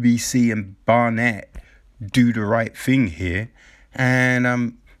BBC and Barnett do the right thing here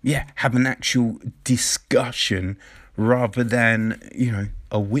and, have an actual discussion rather than,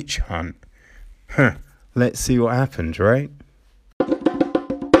 a witch hunt. Let's see what happens, right?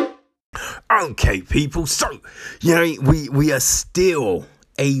 Okay, people, so, we are still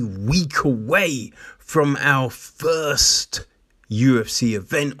a week away from our first UFC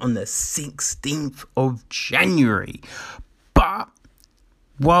event on the 16th of January. But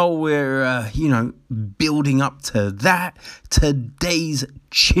while we're, building up to that, today's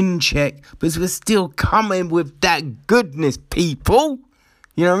chin check, because we're still coming with that goodness, people.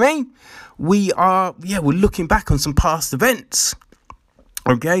 You know what I mean? We're looking back on some past events.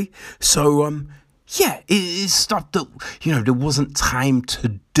 Okay, so, it is stuff that, there wasn't time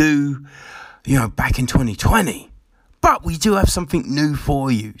to do, back in 2020. But we do have something new for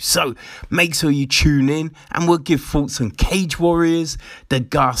you. So make sure you tune in and we'll give thoughts on Cage Warriors, the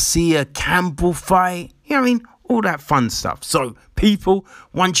Garcia Campbell fight, all that fun stuff. So, people,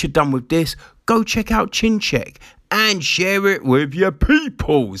 once you're done with this, go check out Chin Check and share it with your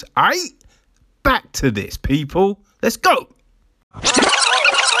peoples. Aight? Back to this, people. Let's go.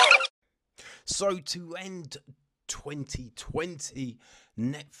 So to end 2020,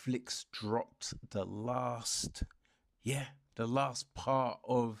 Netflix dropped the last part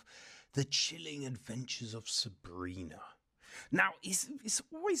of The Chilling Adventures of Sabrina. Now, it's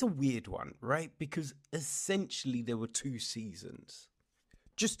always a weird one, right? Because essentially there were 2 seasons.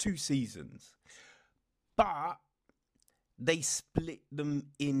 Just 2 seasons. But they split them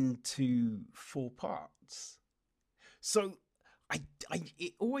into 4 parts. So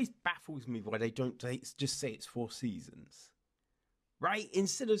it always baffles me why they don't just say it's 4 seasons, right?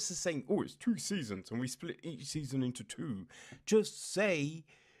 Instead of just saying, it's 2 seasons and we split each season into 2, just say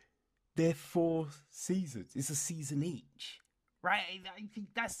they're 4 seasons. It's a season each, right? I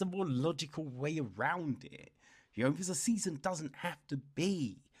think that's the more logical way around it, because a season doesn't have to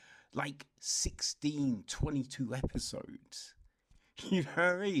be like 16, 22 episodes. You know what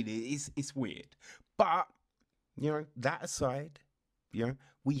I mean? It's weird. But that aside,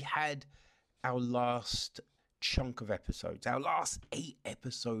 we had our last chunk of episodes. Our last 8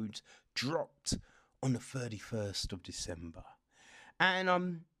 episodes dropped on the 31st of December. And, I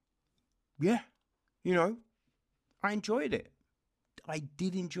enjoyed it. I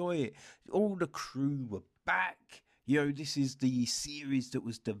did enjoy it. All the crew were back. This is the series that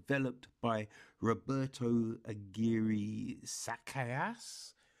was developed by Roberto Aguirre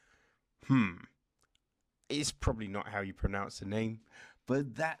Sacayas. It's probably not how you pronounce the name,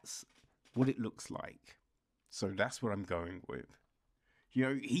 but that's what it looks like. So that's what I'm going with.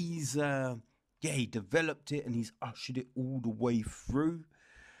 He's, he developed it and he's ushered it all the way through.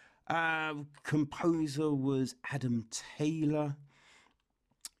 Composer was Adam Taylor,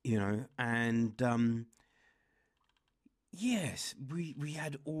 and, yes, we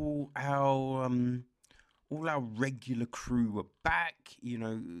had all our regular crew were back,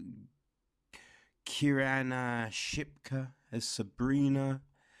 Kirana Shipka as Sabrina,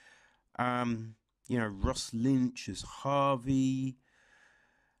 Ross Lynch as Harvey.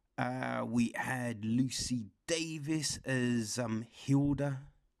 We had Lucy Davis as Hilda,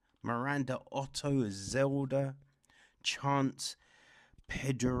 Miranda Otto as Zelda, Chance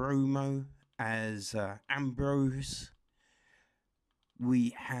Pedromo as Ambrose.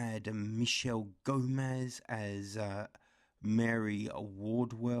 We had Michelle Gomez as Mary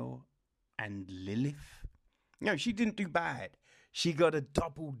Wardwell and Lilith. She didn't do bad. She got a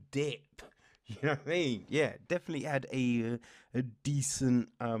double dip. You know what I mean? Yeah, definitely had a decent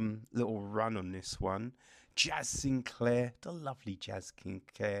little run on this one. Jazz Sinclair, the lovely Jazz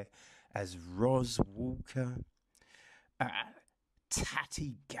Sinclair as Roz Walker.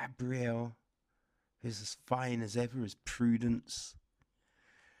 Tati Gabrielle, who's as fine as ever as Prudence.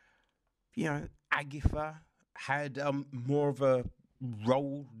 Agatha had more of a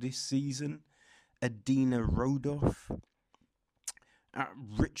role this season. Adina Rodolph.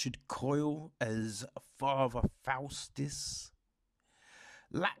 Richard Coyle as Father Faustus.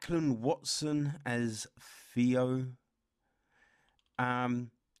 Lachlan Watson as Theo. And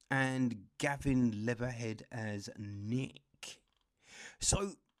Gavin Leatherhead as Nick.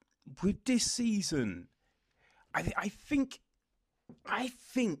 So, with this season, I think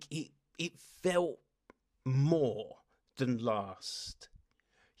it felt more than last.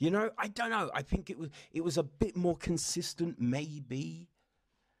 I don't know. I think it was a bit more consistent, maybe.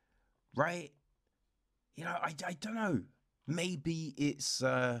 Right? I don't know. Maybe it's,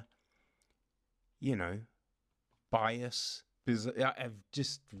 bias. Because I've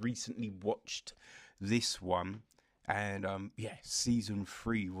just recently watched this one. And, season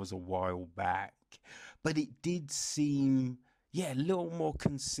 3 was a while back. But it did seem, a little more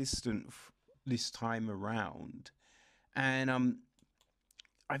consistent this time around. And,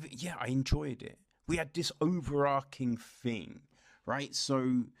 I enjoyed it. We had this overarching thing, right?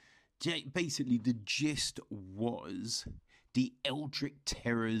 So basically, the gist was the Eldritch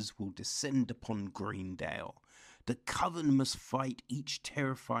terrors will descend upon Greendale. The Coven must fight each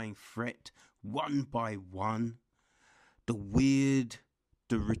terrifying threat one by one. The weird,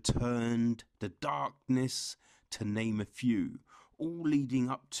 the returned, the darkness, to name a few, all leading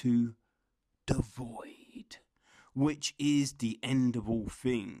up to the Void, which is the end of all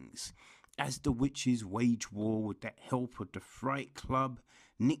things. As the witches wage war with the help of the Fright Club,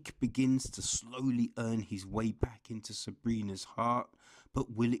 Nick begins to slowly earn his way back into Sabrina's heart,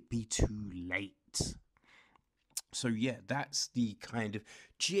 but will it be too late? So that's the kind of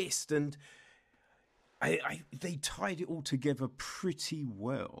gist, and they tied it all together pretty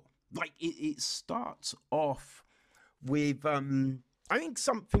well. Like it starts off with I think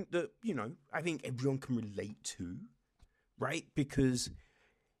something that I think everyone can relate to, right? Because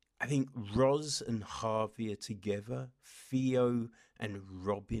I think Roz and Harvey are together, Theo and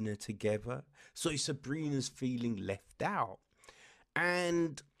Robin are together, so Sabrina's feeling left out,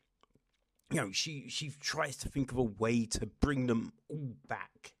 and she tries to think of a way to bring them all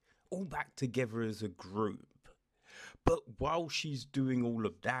back together as a group. But while she's doing all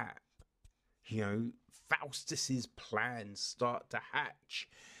of that, Faustus's plans start to hatch,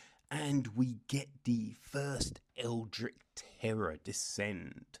 and we get the first Eldritch terror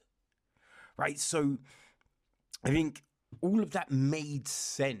descend. Right, so I think all of that made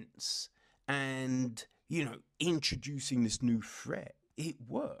sense, and introducing this new threat, it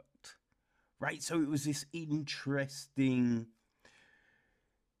worked. Right, so it was this interesting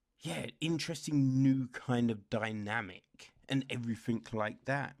new kind of dynamic and everything like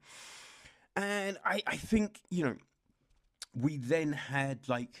that. And I think, we then had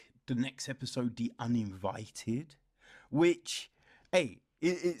like the next episode, The Uninvited, which, hey,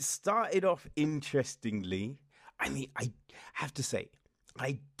 it started off interestingly. I mean, I have to say,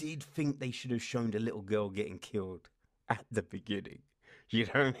 I did think they should have shown the little girl getting killed at the beginning. You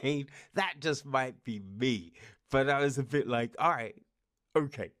know what I mean? That just might be me. But I was a bit like, all right,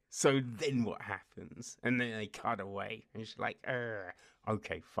 okay, so then what happens? And then they cut away. And it's like,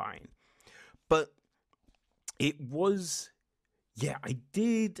 okay, fine. But it was, I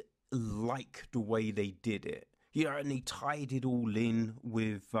did like the way they did it. And they tied it all in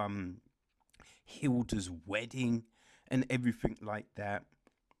with Hilda's wedding and everything like that.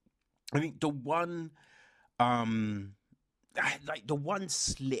 I think the one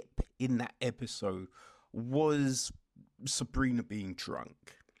slip in that episode was Sabrina being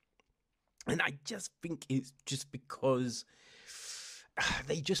drunk. And I just think it's just because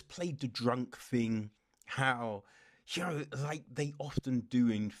they just played the drunk thing, how, like they often do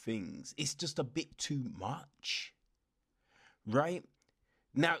in things. It's just a bit too much, right?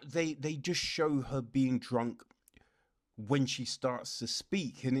 Now, they just show her being drunk when she starts to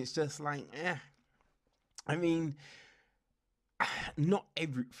speak, and it's just like, I mean, not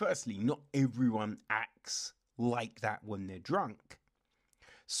everyone acts like that when they're drunk.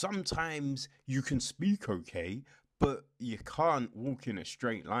 Sometimes you can speak okay, but you can't walk in a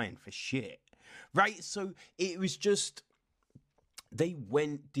straight line for shit, right? So it was just, they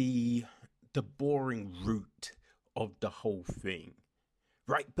went the boring route of the whole thing,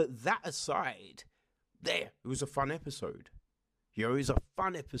 right? But that aside, it was a fun episode. It was a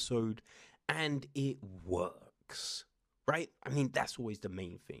fun episode, and it works, right? I mean, that's always the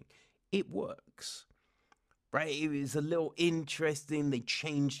main thing. It works, right? It was a little interesting. They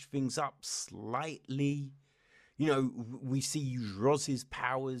changed things up slightly. We see Roz's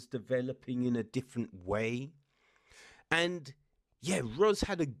powers developing in a different way. And Roz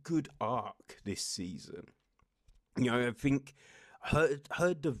had a good arc this season. I think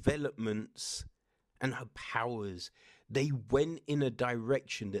her developments and her powers, they went in a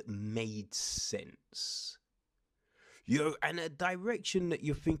direction that made sense. And a direction that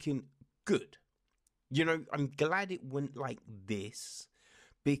you're thinking, good. I'm glad it went like this,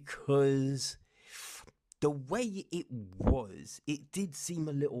 because the way it was, it did seem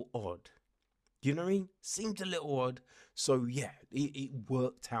a little odd. Do you know what I mean? Seemed a little odd. So it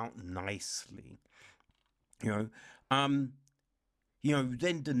worked out nicely. Then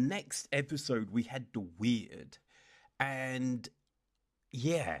the next episode we had the weird, and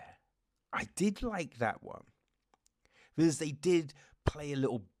I did like that one because they did play a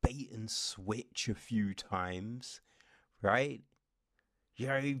little bait and switch a few times, right?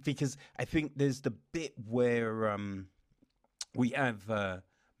 Yeah, because I think there's the bit where we have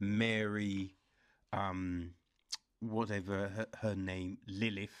Mary, whatever her name,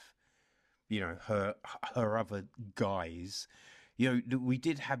 Lilith, her other guys. We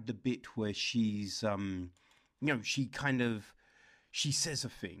did have the bit where she's, she says a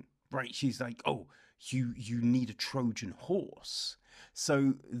thing, right? She's like, oh, you need a Trojan horse.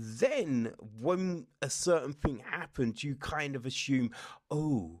 So then when a certain thing happens, you kind of assume,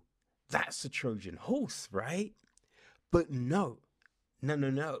 oh, that's a Trojan horse, right? But no,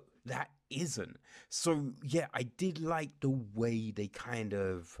 that isn't. So yeah, I did like the way they kind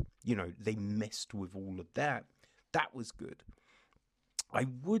of, they messed with all of that. That was good. I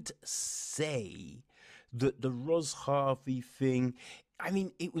would say that the Roz Harvey thing, I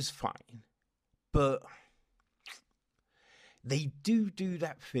mean, it was fine, but they do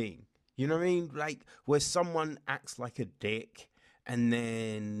that thing, you know what I mean? Like where someone acts like a dick and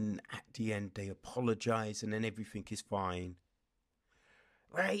then at the end they apologize and then everything is fine.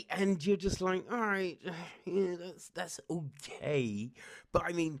 Right, and you're just like, all right, yeah, that's okay. But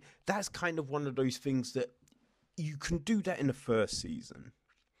I mean, that's kind of one of those things that you can do that in the first season.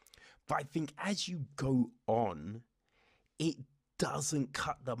 But I think as you go on, it doesn't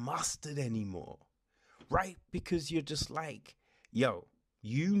cut the mustard anymore. Right? Because you're just like, yo,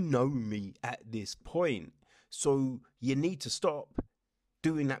 you know me at this point. So you need to stop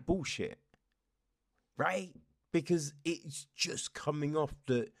doing that bullshit. Right? Because it's just coming off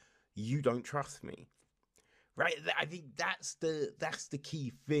that you don't trust me, right? I think that's the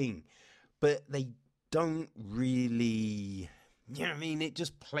key thing, but they don't really, you know what I mean? It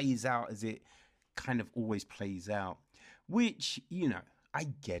just plays out as it kind of always plays out, which, I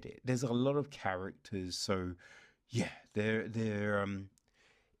get it. There's a lot of characters, so yeah, they're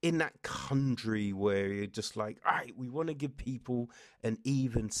in that country where you're just like, all right, we want to give people an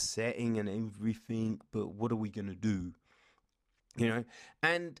even setting and everything, but what are we going to do?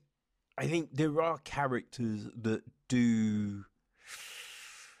 And I think there are characters that do,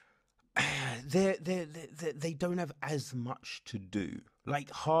 they don't have as much to do. Like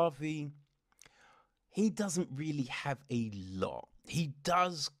Harvey, he doesn't really have a lot. He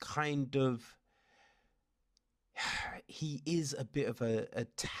does kind of, he is a bit of a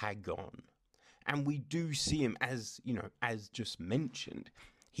tag on, and we do see him as just mentioned,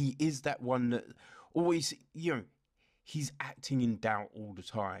 he is that one that always, he's acting in doubt all the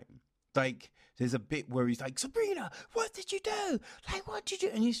time. Like there's a bit where he's like, Sabrina, what did you do? Like, what did you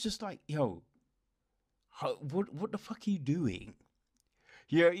do? And he's just like, yo, what the fuck are you doing?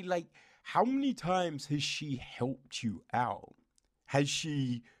 Like, how many times has she helped you out? Has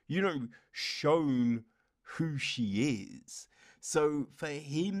she, shown who she is? So for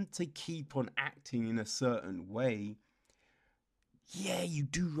him to keep on acting in a certain way, yeah, you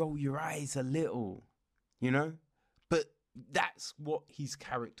do roll your eyes a little, but that's what his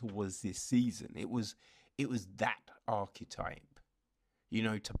character was this season. It was that archetype,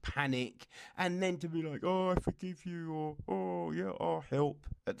 to panic and then to be like, oh, I forgive you, or oh yeah, I'll help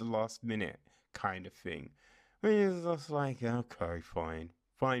at the last minute kind of thing. It's just like, okay, fine.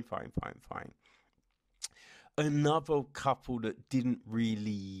 Another couple that didn't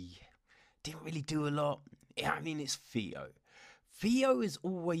really do a lot. I mean, it's Theo. Theo has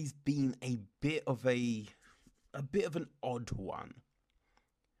always been a bit of an odd one.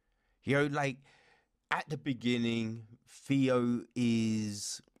 Like at the beginning,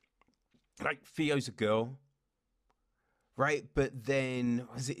 Theo's a girl, right? But then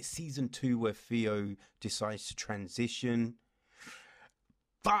was it season 2 where Theo decides to transition?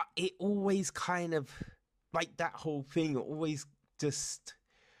 But it always kind of, like that whole thing, always just,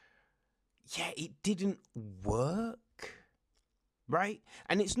 yeah, it didn't work, right?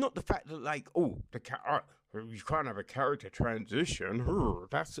 And it's not the fact that like, oh, you can't have a character transition.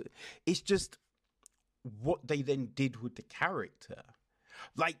 It's just what they then did with the character.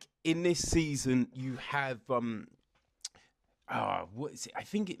 Like in this season, you have what is it? I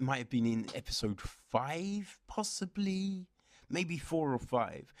think it might have been in episode 5, possibly. Maybe 4 or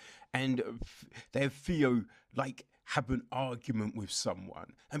 5, and they have Theo like have an argument with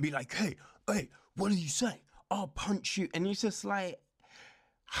someone and be like, hey, what did you say? I'll punch you. And it's just like,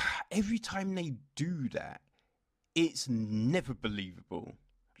 every time they do that, it's never believable.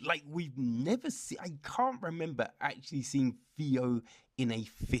 Like we've never seen, I can't remember actually seeing Theo in a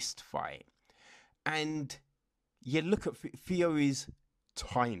fist fight. And yeah, look at Theo is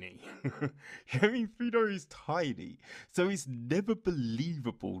tiny. I mean, Theo is tiny. So it's never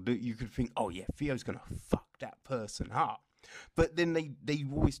believable that you could think, oh yeah, Theo's going to fuck that person up. But then they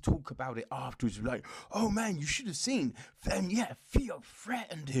always talk about it afterwards, like, oh man, you should have seen. And yeah, Theo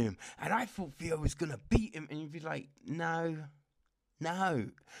threatened him. And I thought Theo was going to beat him. And you'd be like, no.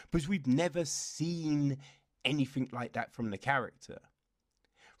 Because we've never seen anything like that from the character.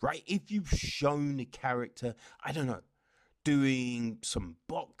 Right? If you've shown the character, I don't know, doing some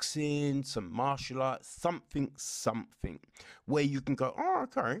boxing, some martial arts, something, where you can go, oh,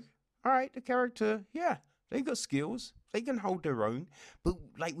 okay, all right, the character, yeah, they've got skills, they can hold their own, but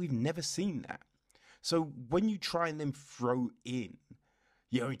like we've never seen that. So when you try and then throw in,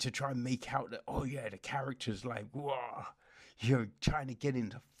 to try and make out that, oh yeah, the character's like, whoa, trying to get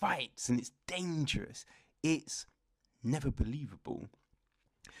into fights and it's dangerous, it's never believable.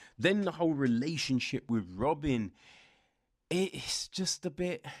 Then the whole relationship with Robin, it's just a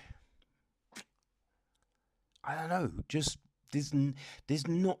bit, I don't know, just there's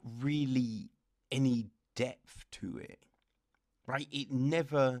not really any depth to it, right? It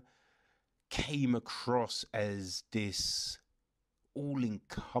never came across as this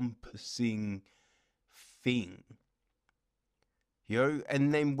all-encompassing thing,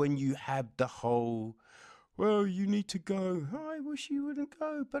 and then when you have the whole, well, you need to go, I wish you wouldn't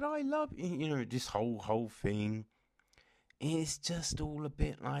go, but I love you, this whole thing. It's just all a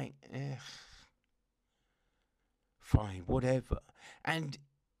bit like, fine, whatever. And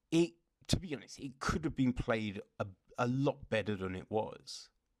it, to be honest, it could have been played a lot better than it was.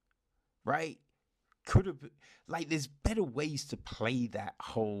 Right? Could have, like, there's better ways to play that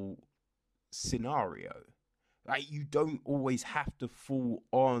whole scenario. Like, you don't always have to fall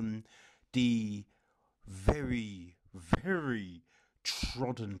on the very, very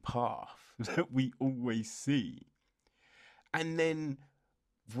trodden path that we always see. And then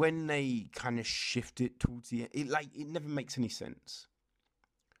when they kind of shift it towards the end, it never makes any sense.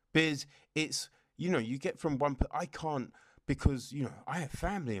 Because it's, you get from one, I can't, because, I have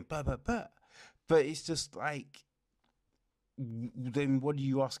family and blah, blah, blah. But it's just like, then what are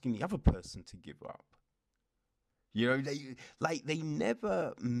you asking the other person to give up? They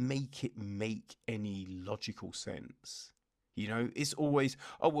never make it make any logical sense. It's always,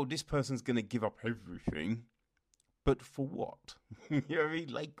 oh, well, this person's going to give up everything. But for what?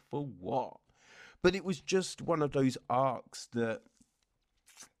 Like, for what? But it was just one of those arcs that,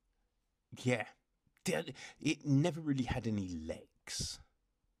 yeah, it never really had any legs.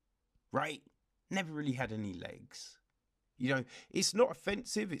 Right? Never really had any legs. It's not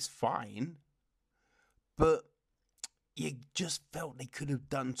offensive, it's fine. But you just felt they could have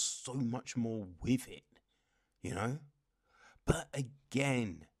done so much more with it. But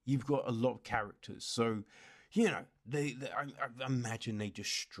again, you've got a lot of characters, so I imagine they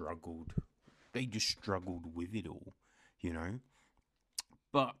just struggled. They just struggled with it all,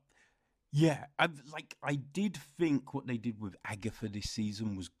 But yeah, I did think what they did with Agatha this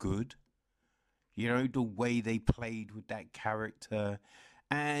season was good. The way they played with that character,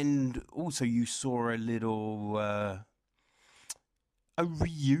 and also you saw a little a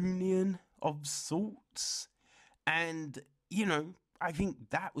reunion of sorts, and I think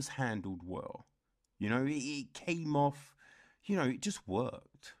that was handled well. It came off, it just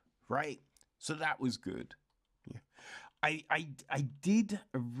worked, right? So that was good. Yeah. I did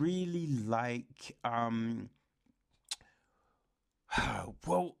really like,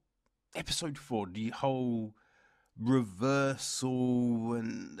 well, episode 4, the whole reversal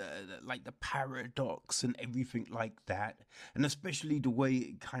and like the paradox and everything like that. And especially the way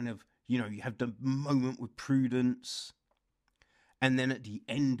it kind of, you have the moment with Prudence. And then at the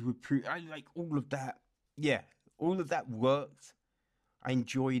end with I like all of that. Yeah, all of that worked. I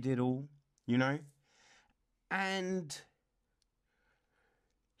enjoyed it all, And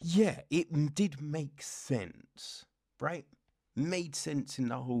yeah, it did make sense, right? Made sense in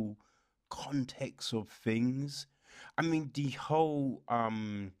the whole context of things. I mean, the whole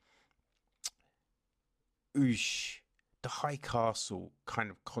the High Castle kind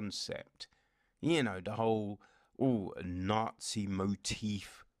of concept, the whole Nazi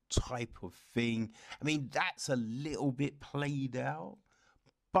motif type of thing. I mean, that's a little bit played out,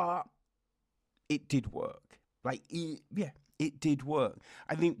 but it did work. It did work.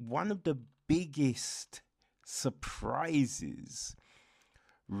 I think one of the biggest surprises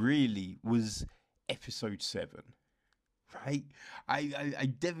really was episode 7, right?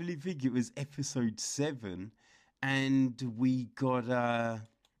 I definitely think it was episode 7, and we got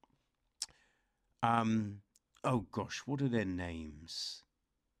oh gosh, what are their names?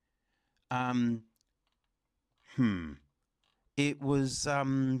 It was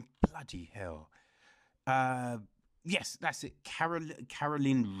bloody hell. Yes, that's it.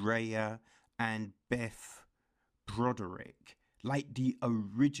 Caroline Rhea and Beth Broderick, like the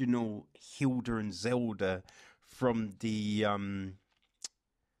original Hilda and Zelda from the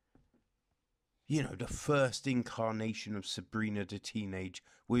the first incarnation of Sabrina the Teenage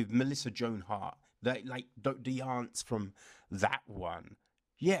with Melissa Joan Hart. That like the aunts from that one.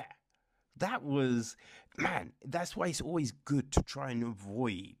 Yeah. That was, man, that's why it's always good to try and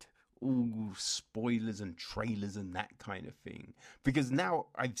avoid all spoilers and trailers and that kind of thing. Because now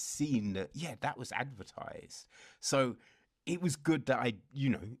I've seen that, yeah, that was advertised. So it was good that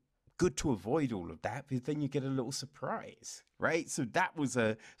good to avoid all of that, because then you get a little surprise, right? So that was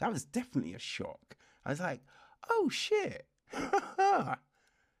definitely a shock. I was like, oh shit,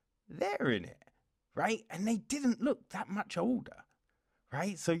 they're in it, right? And they didn't look that much older.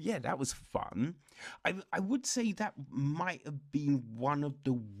 Right, so yeah, that was fun. I would say that might have been one of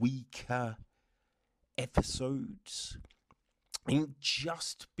the weaker episodes. I think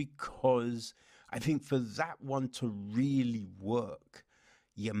just because I think for that one to really work,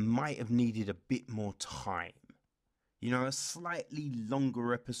 you might have needed a bit more time. A slightly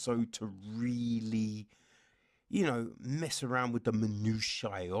longer episode to really, mess around with the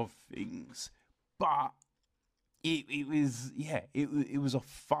minutiae of things. But it was a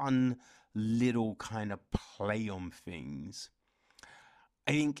fun little kind of play on things.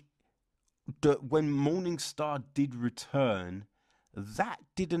 I think that when Morningstar did return, that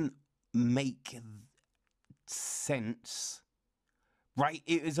didn't make sense, right?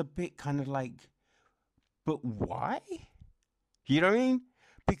 It was a bit kind of like, but why? You know what I mean?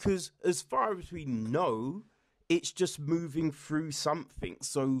 Because as far as we know, it's just moving through something.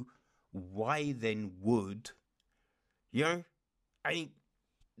 So why then would... I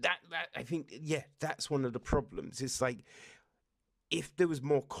think that's one of the problems. It's like, if there was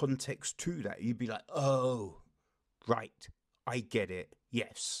more context to that, you'd be like, oh, right, I get it.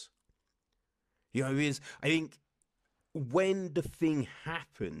 Yes. I think when the thing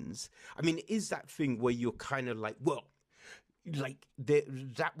happens, I mean, is that thing where you're kind of like, well, like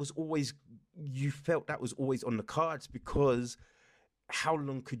that was always, you felt that was always on the cards, because how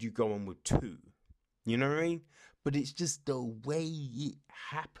long could you go on with two? You know what I mean? But it's just the way it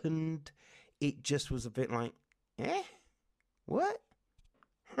happened. It just was a bit like, what?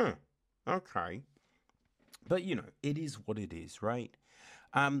 Okay. But, it is what it is, right?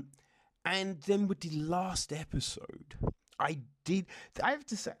 And then with the last episode, I have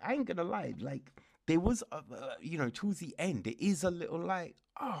to say, I ain't gonna lie, like, there was, towards the end, it is a little like,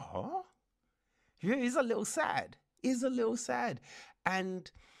 oh, it is a little sad.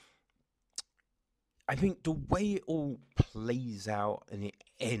 And I think the way it all plays out and it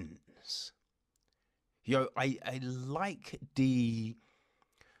ends, I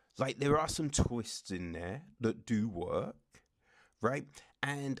like there are some twists in there that do work, right?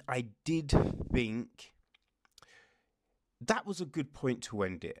 And I did think that was a good point to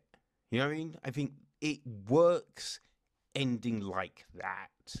end it. You know what I mean? I think it works ending like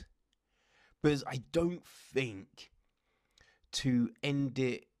that. Because I don't think to end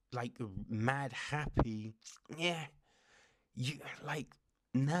it like mad happy,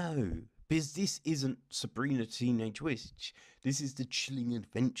 no, because this isn't Sabrina Teenage Witch. This is the chilling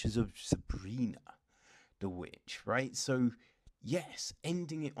adventures of Sabrina the Witch, right? So yes,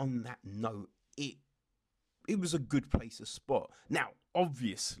 ending it on that note, it was a good place to spot. Now,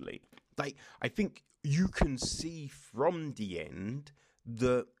 obviously, like, I think you can see from the end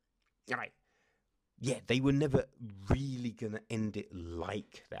that, right, yeah, they were never really going to end it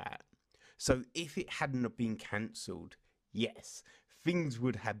like that. So if it hadn't have been cancelled, yes, things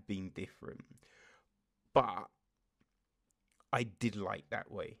would have been different. But I did like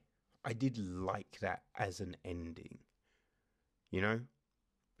that way. I did like that as an ending.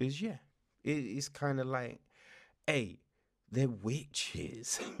 Because, yeah, it's kind of like, hey, they're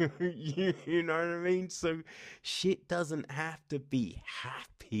witches. you know what I mean? So shit doesn't have to be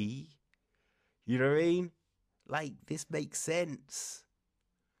happy. You know what I mean? Like, this makes sense.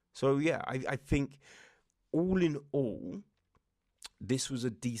 So, yeah, I think all in all, this was a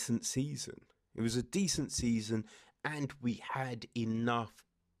decent season. It was a decent season, and we had enough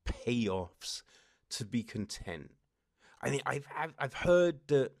payoffs to be content. I mean, I've heard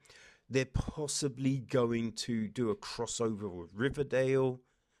that they're possibly going to do a crossover with Riverdale.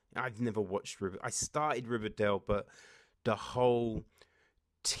 I've never watched Riverdale. I started Riverdale, but the whole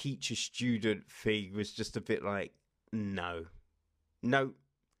teacher-student thing was just a bit like, no,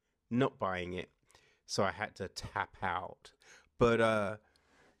 not buying it. So I had to tap out. But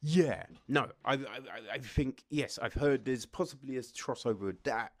Yeah, no, I think, yes, I've heard there's possibly a crossover with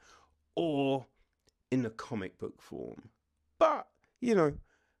that, or in the comic book form. But, I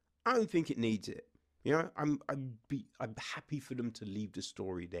don't think it needs it. I'm happy for them to leave the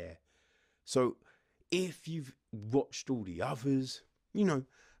story there. So if you've watched all the others,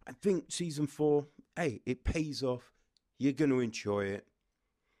 I think season 4, hey, it pays off. You're going to enjoy it.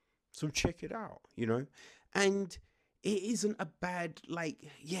 So check it out, And it isn't a bad,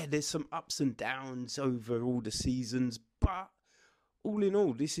 there's some ups and downs over all the seasons, but all in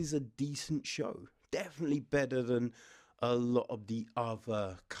all, this is a decent show. Definitely better than a lot of the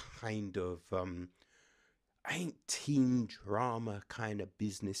other kind of, teen drama kind of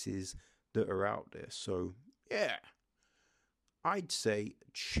businesses that are out there. So, yeah, I'd say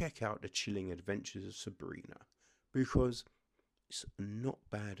check out The Chilling Adventures of Sabrina, because it's not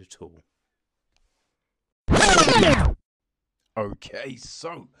bad at all. Okay,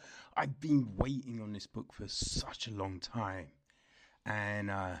 so I've been waiting on this book for such a long time.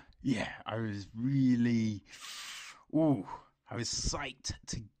 And I was really, I was psyched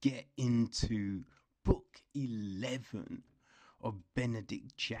to get into book 11 of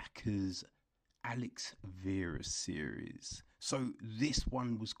Benedict Jacka's Alex Vera series. So this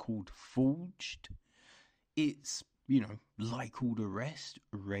one was called Forged. It's, like all the rest,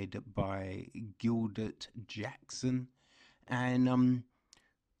 read by Gilbert Jackson. And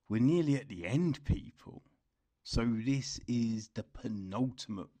we're nearly at the end, people. So this is the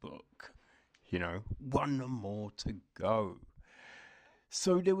penultimate book, one more to go.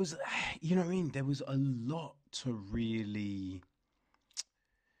 So there was, there was a lot to really,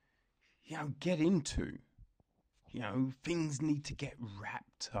 get into. Things need to get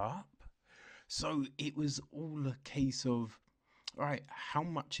wrapped up. So it was all a case of, all right, how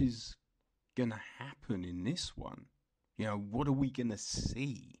much is going to happen in this one? What are we going to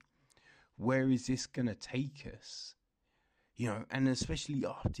see? Where is this going to take us? And especially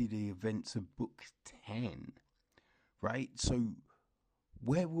after the events of book 10, right? So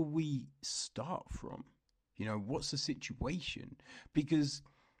where will we start from? What's the situation? Because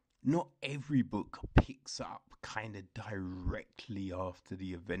not every book picks up kind of directly after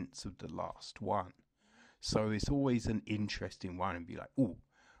the events of the last one. So it's always an interesting one and be like, oh,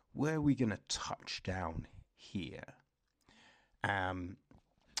 where are we going to touch down here?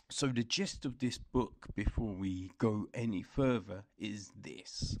 So the gist of this book, before we go any further, is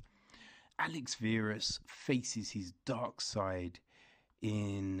this. Alex Verus faces his dark side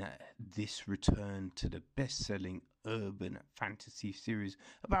in this return to the best-selling urban fantasy series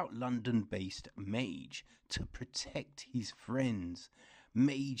about London-based mage. To protect his friends,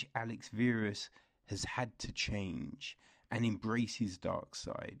 mage Alex Verus has had to change and embrace his dark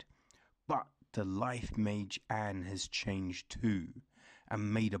side. But the life mage Anne has changed too,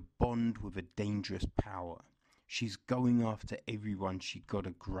 and made a bond with a dangerous power. She's going after everyone she got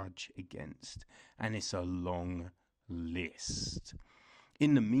a grudge against, and it's a long list.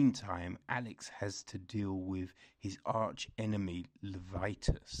 In the meantime, Alex has to deal with his arch enemy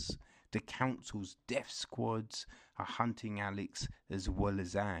Levitus. The council's death squads are hunting Alex as well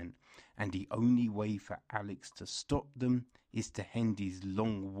as Anne, and the only way for Alex to stop them is to end his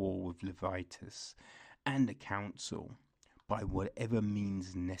long war with Levitus and the council by whatever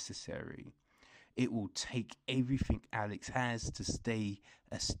means necessary. It will take everything Alex has to stay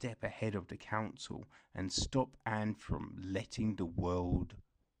a step ahead of the council and stop Anne from letting the world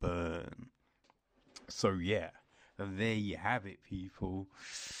burn. So yeah, there you have it, people.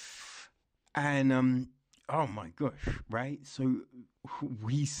 And oh my gosh, right? So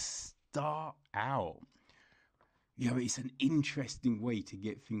we start out, it's an interesting way to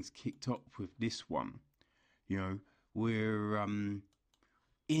get things kicked off with this one. We're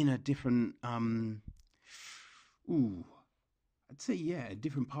in a different I'd say a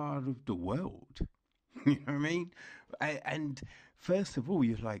different part of the world. You know what I mean? And first of all,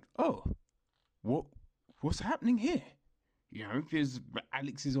 you're like, oh, what's happening here? Because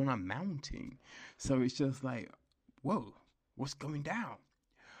Alex is on a mountain, so it's just like, whoa, what's going down?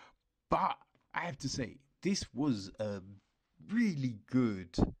 But I have to say, this was a really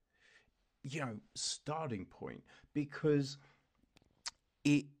good starting point, because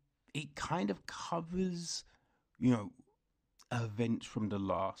it kind of covers events from the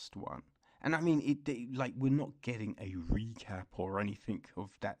last one. And I mean, we're not getting a recap or anything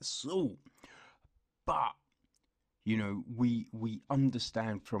of that sort, but we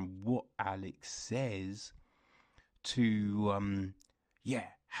understand from what Alex says to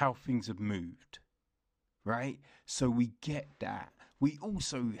how things have moved, right? So we get that. We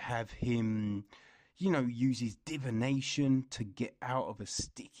also have him uses divination to get out of a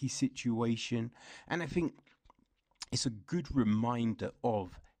sticky situation. And I think it's a good reminder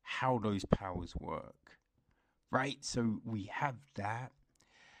of how those powers work, right? So we have that.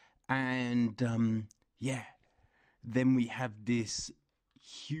 And then we have this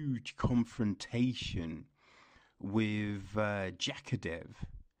huge confrontation with Jakadev,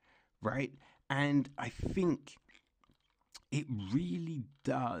 right? And I think it really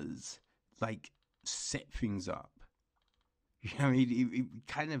does set things up. It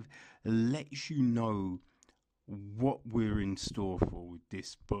kind of lets you know what we're in store for with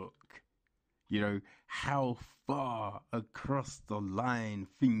this book. How far across the line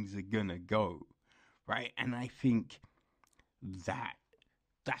things are gonna go, right? And I think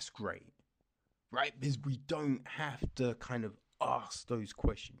that's great, right? Because we don't have to kind of ask those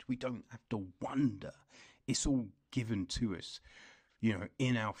questions. We don't have to wonder. It's all given to us,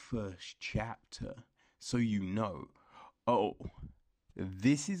 in our first chapter. So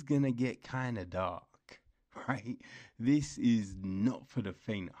this is gonna get kind of dark. Right? This is not for the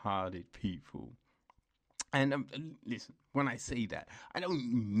faint-hearted people. And listen, when I say that, I don't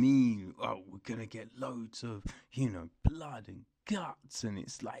mean, we're going to get loads of, blood and guts and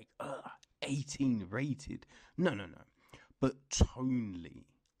it's 18 rated. No. But tonally,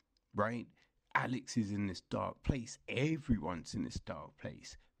 right? Alex is in this dark place. Everyone's in this dark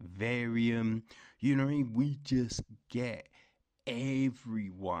place. Varium, we just get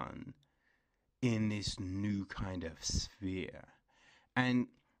everyone in this new kind of sphere. And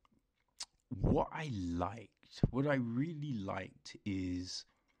what I really liked is,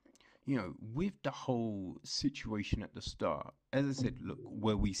 with the whole situation at the start, as I said, look,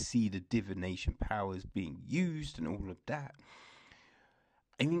 where we see the divination powers being used and all of that,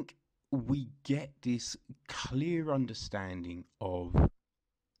 I think we get this clear understanding of,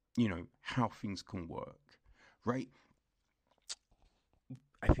 how things can work, right?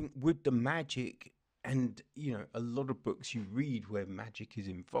 I think with the magic and, a lot of books you read where magic is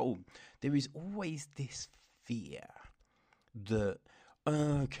involved, there is always this fear that,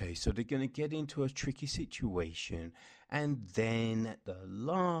 okay, so they're going to get into a tricky situation and then at the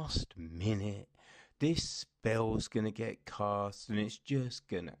last minute, this spell's going to get cast and it's just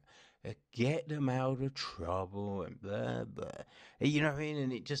going to get them out of trouble and blah, blah. You know what I mean?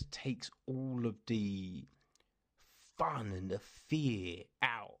 And it just takes all of the fun and the fear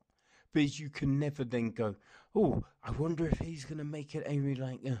out, because you can never then go, I wonder if he's going to make it. And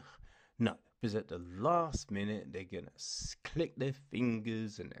you're no, because at the last minute they're going to click their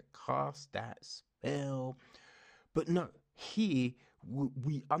fingers and they cast that spell. But no, here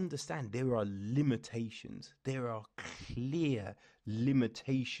we understand there are limitations. There are clear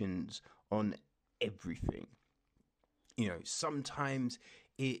limitations on everything. Sometimes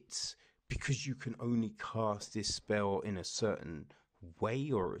it's because you can only cast this spell in a certain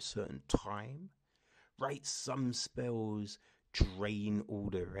way or a certain time, right? Some spells drain all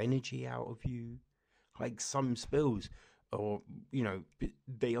their energy out of you. Some spells, or,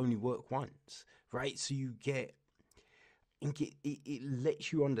 they only work once, right? So it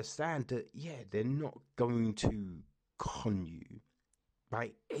lets you understand that, they're not going to con you,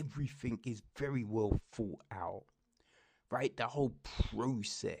 right? Everything is very well thought out. Right, the whole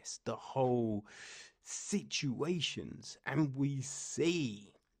process, the whole situations, and we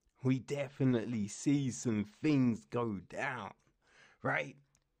definitely see some things go down, right,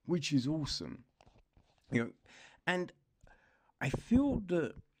 which is awesome, and I feel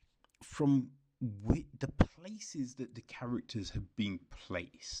that from the places that the characters have been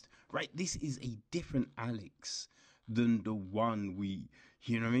placed, right, this is a different Alex than the one we,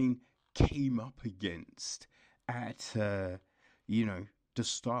 came up against at the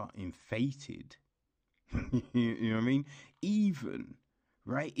start in Fated. You know what I mean? Even,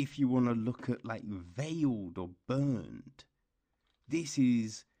 right, if you want to look at Veiled or Burned, this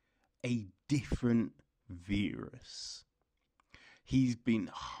is a different Virus. He's been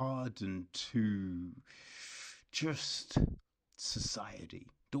hardened to just society,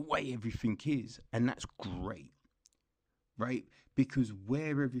 the way everything is, and that's great, right? Because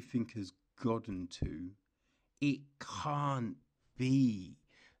where everything has gotten to, it can't be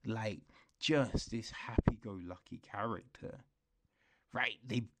just this happy-go-lucky character, right?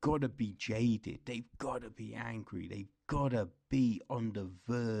 They've got to be jaded. They've got to be angry. They've got to be on the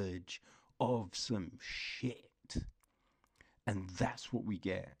verge of some shit. And that's what we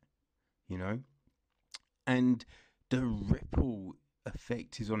get, And the ripple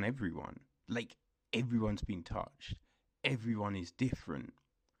effect is on everyone. Everyone's been touched. Everyone is different,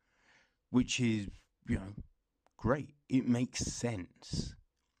 which is, great. It makes sense.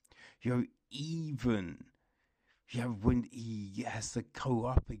 even when he has to go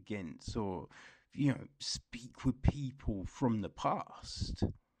up against or speak with people from the past,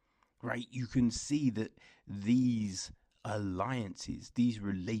 right? You can see that these alliances, these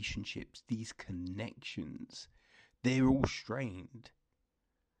relationships, these connections, they're all strained,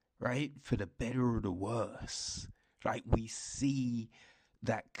 right? For the better or the worse. Like we see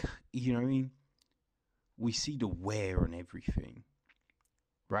that, you know what I mean? We see the wear on everything,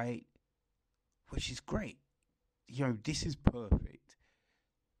 right? Which is great. This is perfect.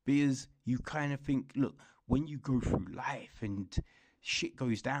 Because you kind of think, look, when you go through life and shit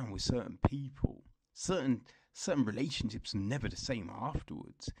goes down with certain people, certain relationships are never the same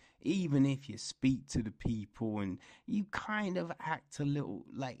afterwards. Even if you speak to the people and you kind of act a little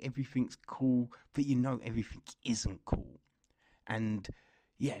like everything's cool, but everything isn't cool. And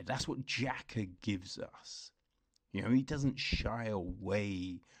yeah, that's what Jacka gives us. He doesn't shy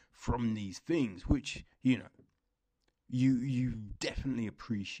away from these things, which, you definitely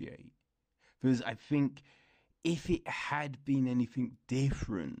appreciate. Because I think if it had been anything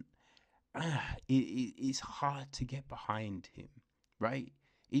different, it's hard to get behind him, right?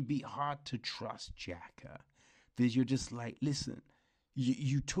 It'd be hard to trust Jacka. Because you're just like, listen,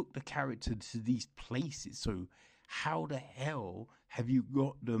 you took the character to these places, so how the hell have you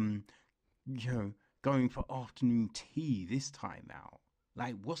got them, going for afternoon tea this time out?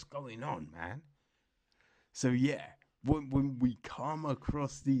 Like, what's going on, man? So yeah, when we come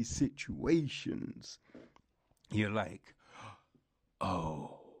across these situations, you're like,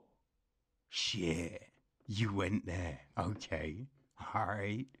 oh, shit, you went there. Okay, all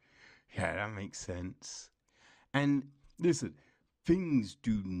right. Yeah, that makes sense. And listen, things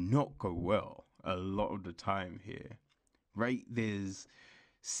do not go well a lot of the time here, right? There's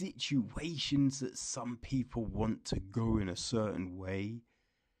situations that some people want to go in a certain way,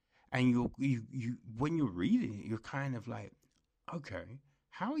 and you when you're reading it, you're kind of like, okay,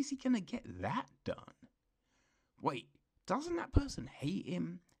 how is he gonna get that done? Wait, doesn't that person hate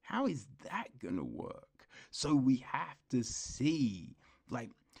him? How is that gonna work? So we have to see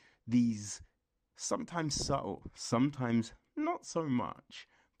like these sometimes subtle, sometimes not so much,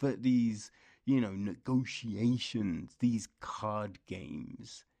 but these negotiations, these card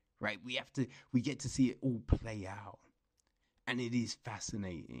games, right? We get to see it all play out. And it is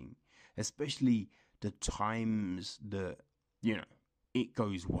fascinating, especially the times that, it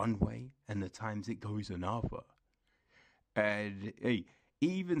goes one way and the times it goes another. And hey,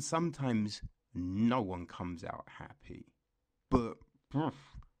 even sometimes no one comes out happy. But,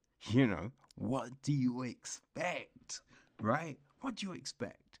 what do you expect, right? What do you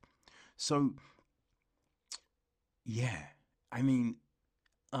expect? So, yeah, I mean,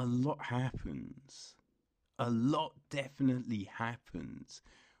 a lot happens. A lot definitely happens,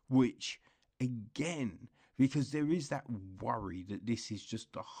 which again, because there is that worry that this is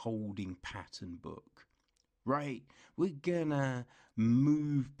just a holding pattern book, right? We're gonna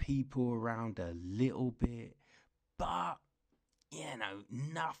move people around a little bit, but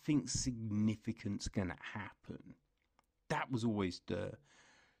nothing significant's gonna happen. That was always the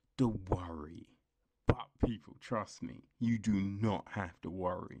worry. But people, trust me, you do not have to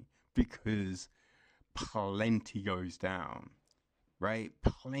worry, because plenty goes down, right?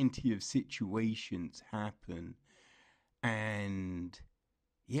 Plenty of situations happen, and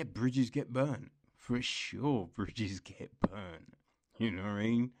yeah, bridges get burnt. For sure, bridges get burnt. You know what I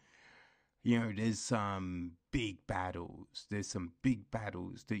mean? There's some big battles. There's some big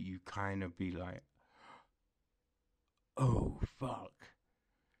battles that you kind of be like, oh, fuck.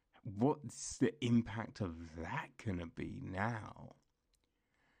 What's the impact of that gonna be now?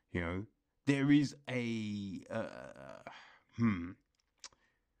 There is a,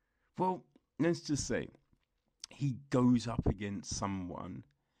 well, let's just say he goes up against someone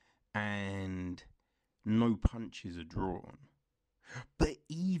and no punches are drawn. But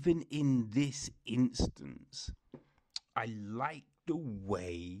even in this instance, I like the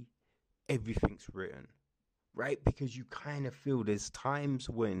way everything's written, right? Because you kind of feel there's times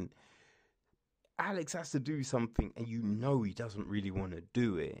when Alex has to do something and he doesn't really want to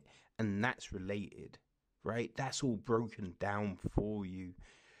do it, and that's related, right? That's all broken down for you,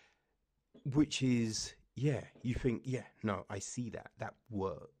 which is, yeah, you think, yeah, no, I see that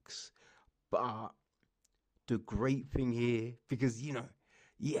works. But the great thing here, because,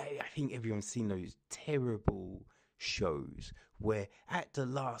 I think everyone's seen those terrible shows where at the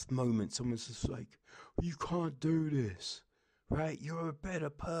last moment someone's just like, you can't do this. Right? You're a better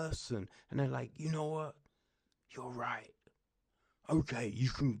person. And they're like, you know what? You're right. Okay, you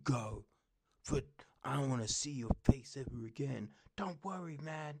can go. But I don't want to see your face ever again. Don't worry,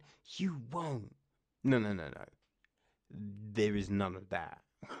 man, you won't. No. There is none of that.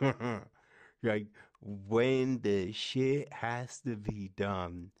 Like, when the shit has to be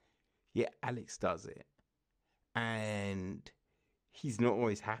done, yeah, Alex does it. And he's not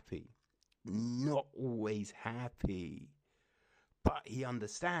always happy. Not always happy. But he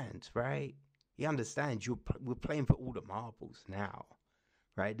understands, right? He understands we're playing for all the marbles now,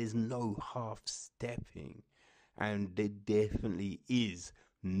 right? There's no half-stepping. And there definitely is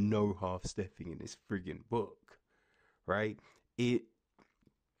no half-stepping in this friggin' book, right? It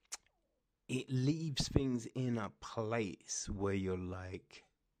leaves things in a place where you're like,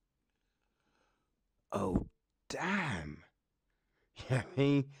 oh, damn. You know what I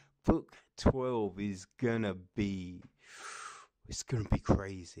mean? Book 12 is gonna be, it's gonna be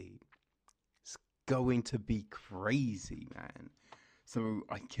crazy. It's going to be crazy, man. So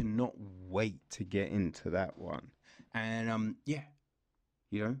I cannot wait to get into that one. And yeah,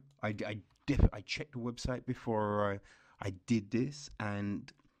 you know, I checked the website before I did this,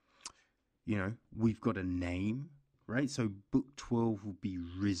 and you know, we've got a name, right? So book 12 will be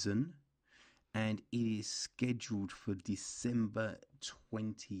Risen, and it is scheduled for December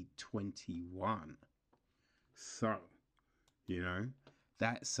 2021. So, you know,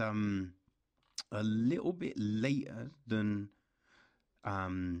 that's a little bit later than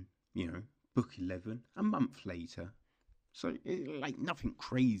you know, book 11, a month later. So like nothing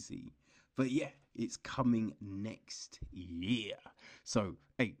crazy, but yeah, it's coming next year. So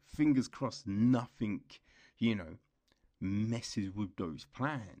hey, fingers crossed nothing, you know, messes with those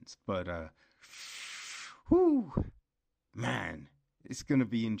plans. But whoo, man, it's gonna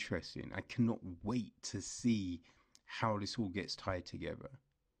be interesting. I cannot wait to see how this all gets tied together.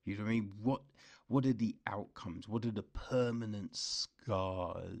 You know what I mean? What are the outcomes? What are the permanent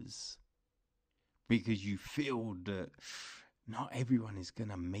scars? Because you feel that not everyone is going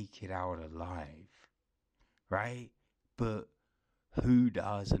to make it out alive, right? But who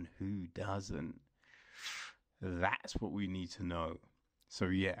does and who doesn't? That's what we need to know. So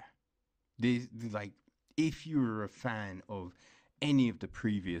yeah, like, if you're a fan of any of the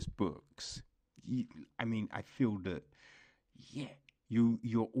previous books, I feel that, yeah,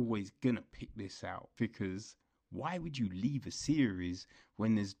 you're always gonna pick this out, because why would you leave a series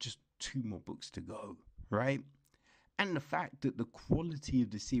when there's just 2 more books to go, right? And the fact that the quality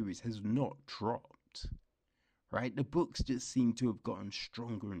of the series has not dropped, right? The books just seem to have gotten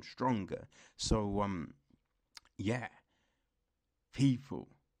stronger and stronger. So yeah, people,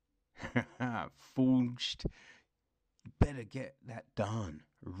 Forged, you better get that done.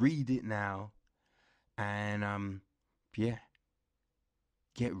 Read it now, and yeah,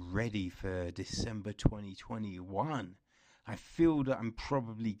 get ready for December 2021. I feel that I'm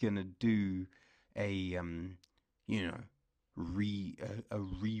probably gonna do a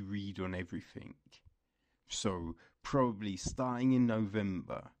reread on everything. So probably starting in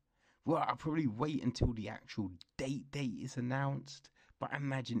November. Well, I'll probably wait until the actual date is announced. But I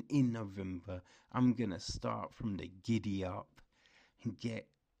imagine in November, I'm gonna start from the giddy up and get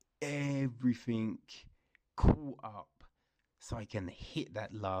everything caught up, so I can hit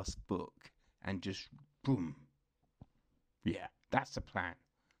that last book and just boom. Yeah, that's the plan.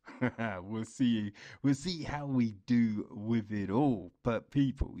 We'll see how we do with it all. But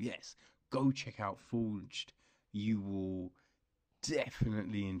people, yes, go check out Forged. You will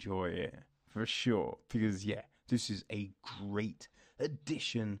definitely enjoy it for sure, because yeah, this is a great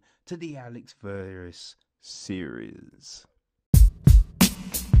addition to the Alex Verus series.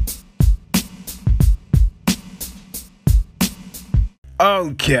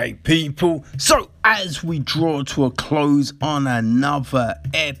 Okay, people, so as we draw to a close on another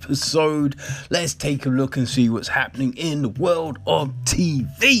episode, let's take a look and see what's happening in the world of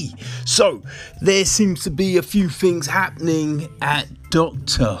TV. So, there seems to be a few things happening at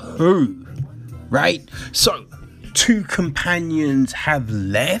Doctor Who, right? So, 2 companions have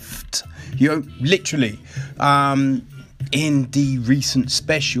left, literally. In the recent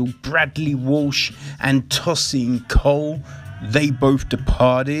special, Bradley Walsh and Tosin Cole, they both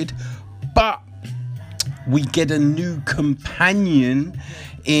departed, but we get a new companion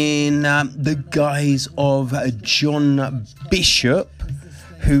in the guise of John Bishop,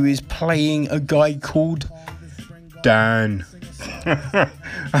 who is playing a guy called Dan. I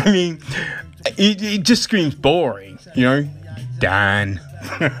mean, it just screams boring, Dan.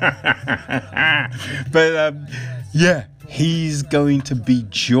 But yeah, he's going to be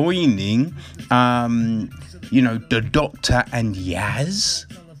joining the Doctor and Yaz,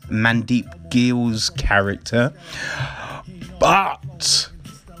 Mandeep Gill's character. But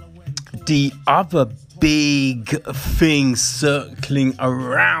the other big thing circling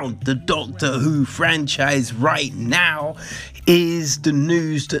around the Doctor Who franchise right now is the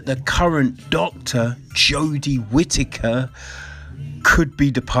news that the current Doctor, Jodie Whittaker, could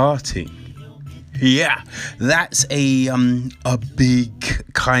be departing. Yeah, that's a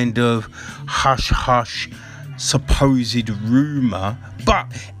big kind of hush-hush supposed rumour. But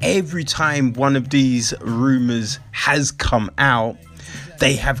every time one of these rumours has come out,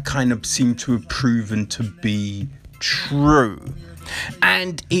 they have kind of seemed to have proven to be true.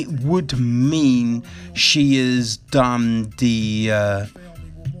 And it would mean she has done the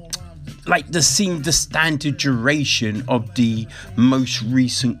standard duration of the most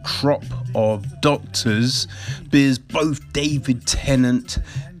recent crop of Doctors, because both David Tennant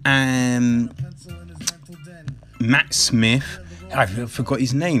and Matt Smith, I forgot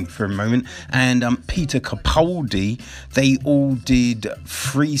his name for a moment, and Peter Capaldi, they all did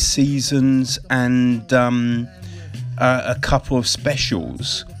 3 seasons and a couple of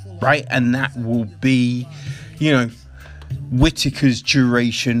specials, right? And that will be, Whittaker's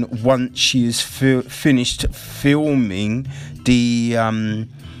duration once she is finished filming the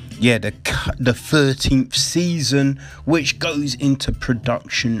 13th season, which goes into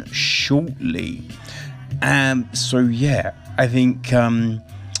production shortly. I think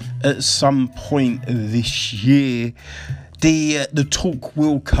at some point this year, the talk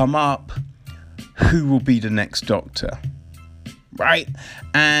will come up. Who will be the next Doctor, right?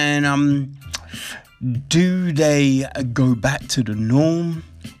 And do they go back to the norm,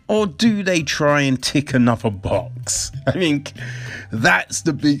 or do they try and tick another box? I think that's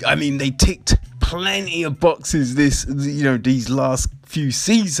the big. I mean, they ticked plenty of boxes these last few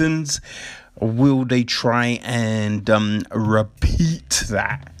seasons. Will they try and repeat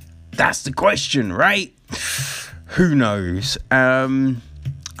that? That's the question, right? Who knows? I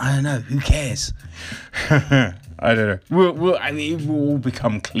don't know. Who cares? I don't know. It will all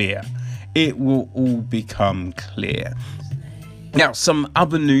become clear. It will all become clear. Now, some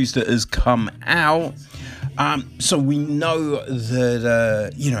other news that has come out. So we know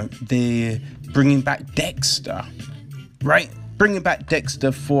that they're bringing back Dexter, right? Bringing back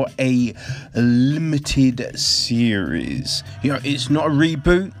Dexter for a limited series. It's not a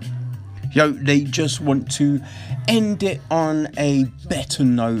reboot. They just want to end it on a better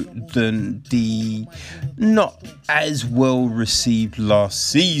note than the not as well received last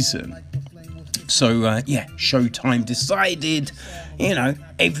season. So, Showtime decided,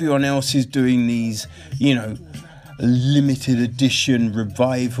 everyone else is doing these, limited edition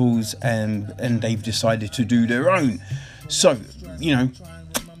revivals, and they've decided to do their own. So,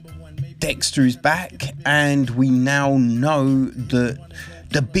 Dexter is back, and we now know that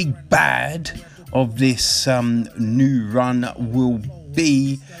the big bad of this new run will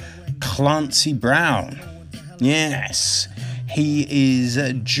be Clancy Brown. Yes, he is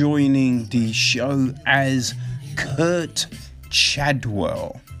joining the show as Kurt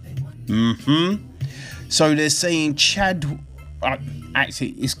Chadwell. So they're saying actually,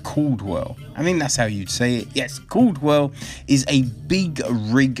 it's Caldwell. I mean, that's how you'd say it. Yes, Caldwell is a big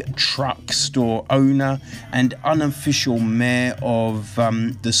rig truck store owner and unofficial mayor of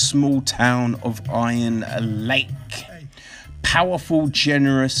the small town of Iron Lake. Powerful,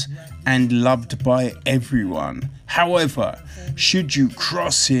 generous, and loved by everyone. However, should you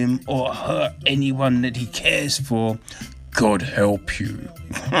cross him or hurt anyone that he cares for, God help you.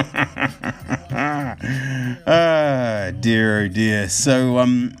 Dear, oh dear. So,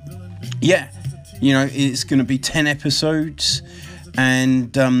 it's going to be 10 episodes,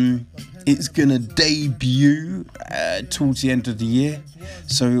 and it's going to debut towards the end of the year.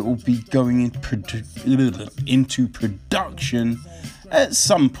 So it will be going into production at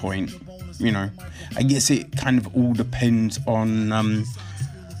some point. I guess it kind of all depends on,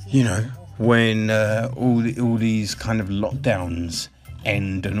 when all these kind of lockdowns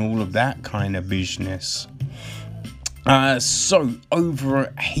end and all of that kind of business. So over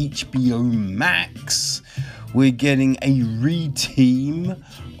at HBO Max, we're getting a re-team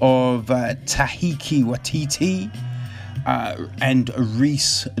of Taika Waititi and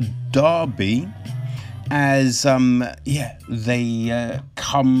Rhys Darby as they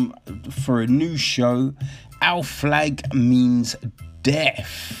come for a new show. Our Flag Means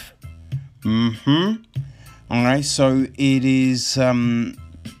Death. Alright, so it is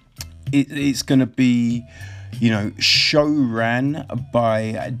it's gonna be show ran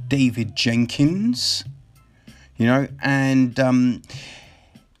by David Jenkins, and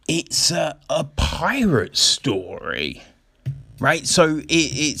it's a pirate story, right? So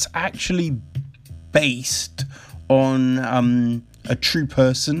it's actually based on a true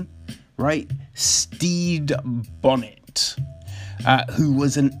person, right? Stede Bonnet, who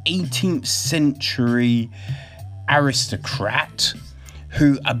was an 18th century aristocrat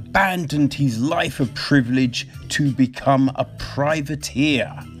who abandoned his life of privilege to become a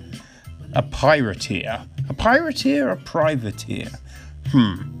privateer. A pirateer? A pirateer or a privateer?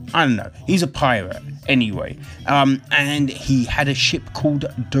 I don't know. He's a pirate anyway. And he had a ship called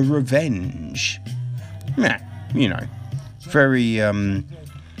the Revenge. Yeah, you know, very,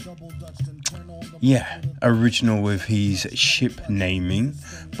 original with his ship naming.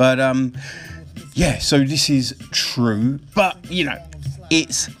 But, so this is true. But, you know,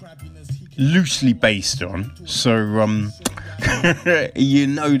 it's loosely based on. So, you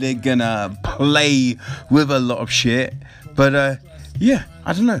know they're gonna play with a lot of shit. But, I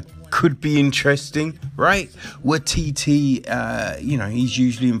don't know. Could be interesting, right? Waititi, he's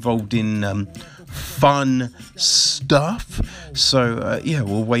usually involved in fun stuff. So,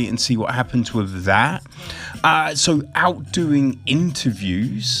 we'll wait and see what happens with that. So, out doing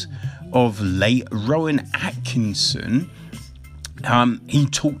interviews of late, Rowan Atkinson, he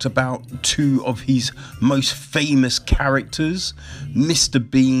talked about two of his most famous characters, Mr.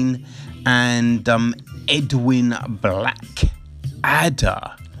 Bean and Edwin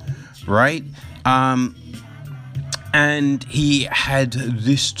Blackadder, right? And he had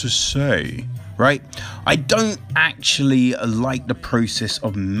this to say, right? I don't actually like the process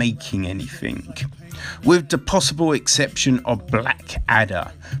of making anything, with the possible exception of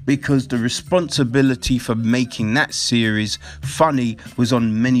Blackadder, because the responsibility for making that series funny was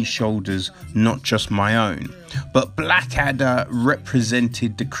on many shoulders, not just my own. But Blackadder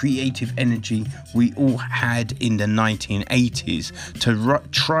represented the creative energy we all had in the 1980s to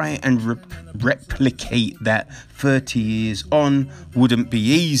try and replicate that 30 years on wouldn't be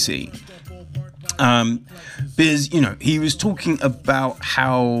easy. Because, he was talking about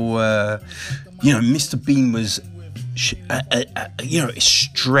how, Mr. Bean was,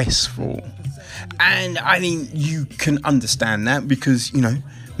 stressful. And I mean, you can understand that because,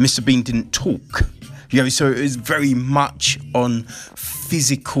 Mr. Bean didn't talk. So it was very much on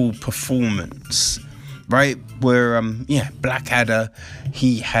physical performance, right? Where, Blackadder,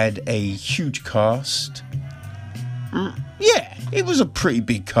 he had a huge cast. It was a pretty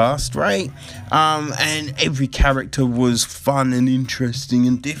big cast, right? And every character was fun and interesting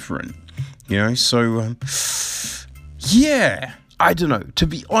and different, so, I don't know. To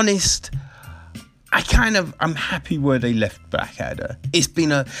be honest, I'm happy where they left Blackadder. It's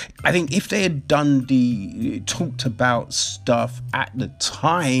been I think if they had talked about stuff at the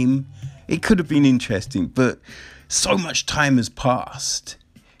time, it could have been interesting, but so much time has passed.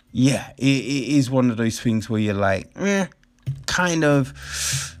 It is one of those things where you're like, it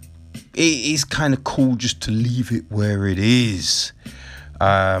is kind of cool just to leave it where it is.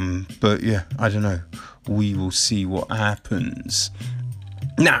 But I don't know. We will see what happens.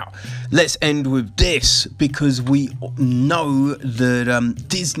 Now, let's end with this, because we know that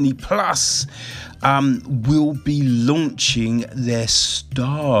Disney Plus will be launching their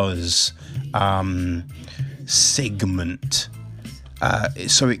Stars segment.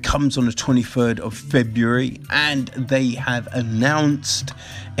 So it comes on the 23rd of February, and they have announced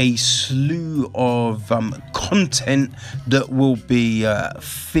a slew of content that will be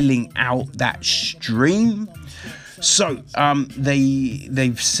filling out that stream. So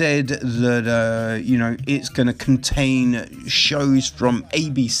they've said that it's going to contain shows from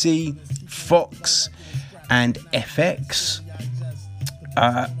ABC, Fox, and FX.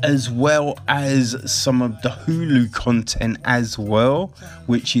 As well as some of the Hulu content as well,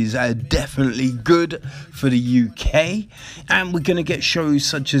 which is definitely good for the UK. And we're going to get shows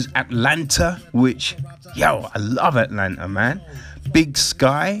such as Atlanta, which, I love Atlanta, man. Big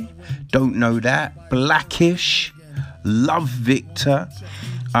Sky, don't know that. Blackish, love Victor.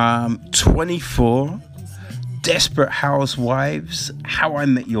 24, Desperate Housewives, How I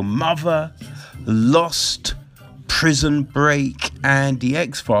Met Your Mother, Lost, Prison Break, and The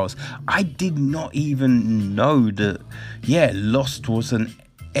X-Files. I did not even know that, Lost was an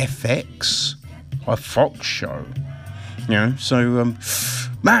FX, a Fox show. So,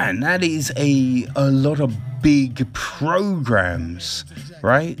 man, that is a lot of big programs,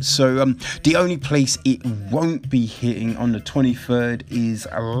 right? So, the only place it won't be hitting on the 23rd is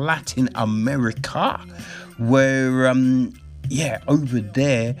Latin America, where, over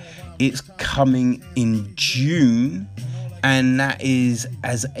there, it's coming in June, and that is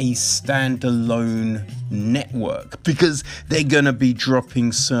as a standalone network, because they're going to be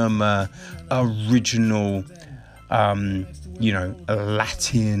dropping some original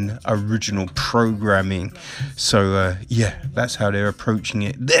Latin original programming. So yeah, that's how they're approaching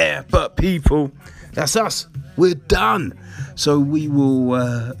it there. But people, that's us. We're done. So we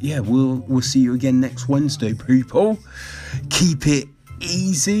will we'll see you again next Wednesday, people. Keep it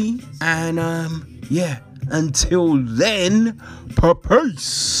easy, and until then,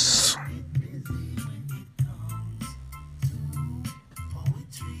 peace.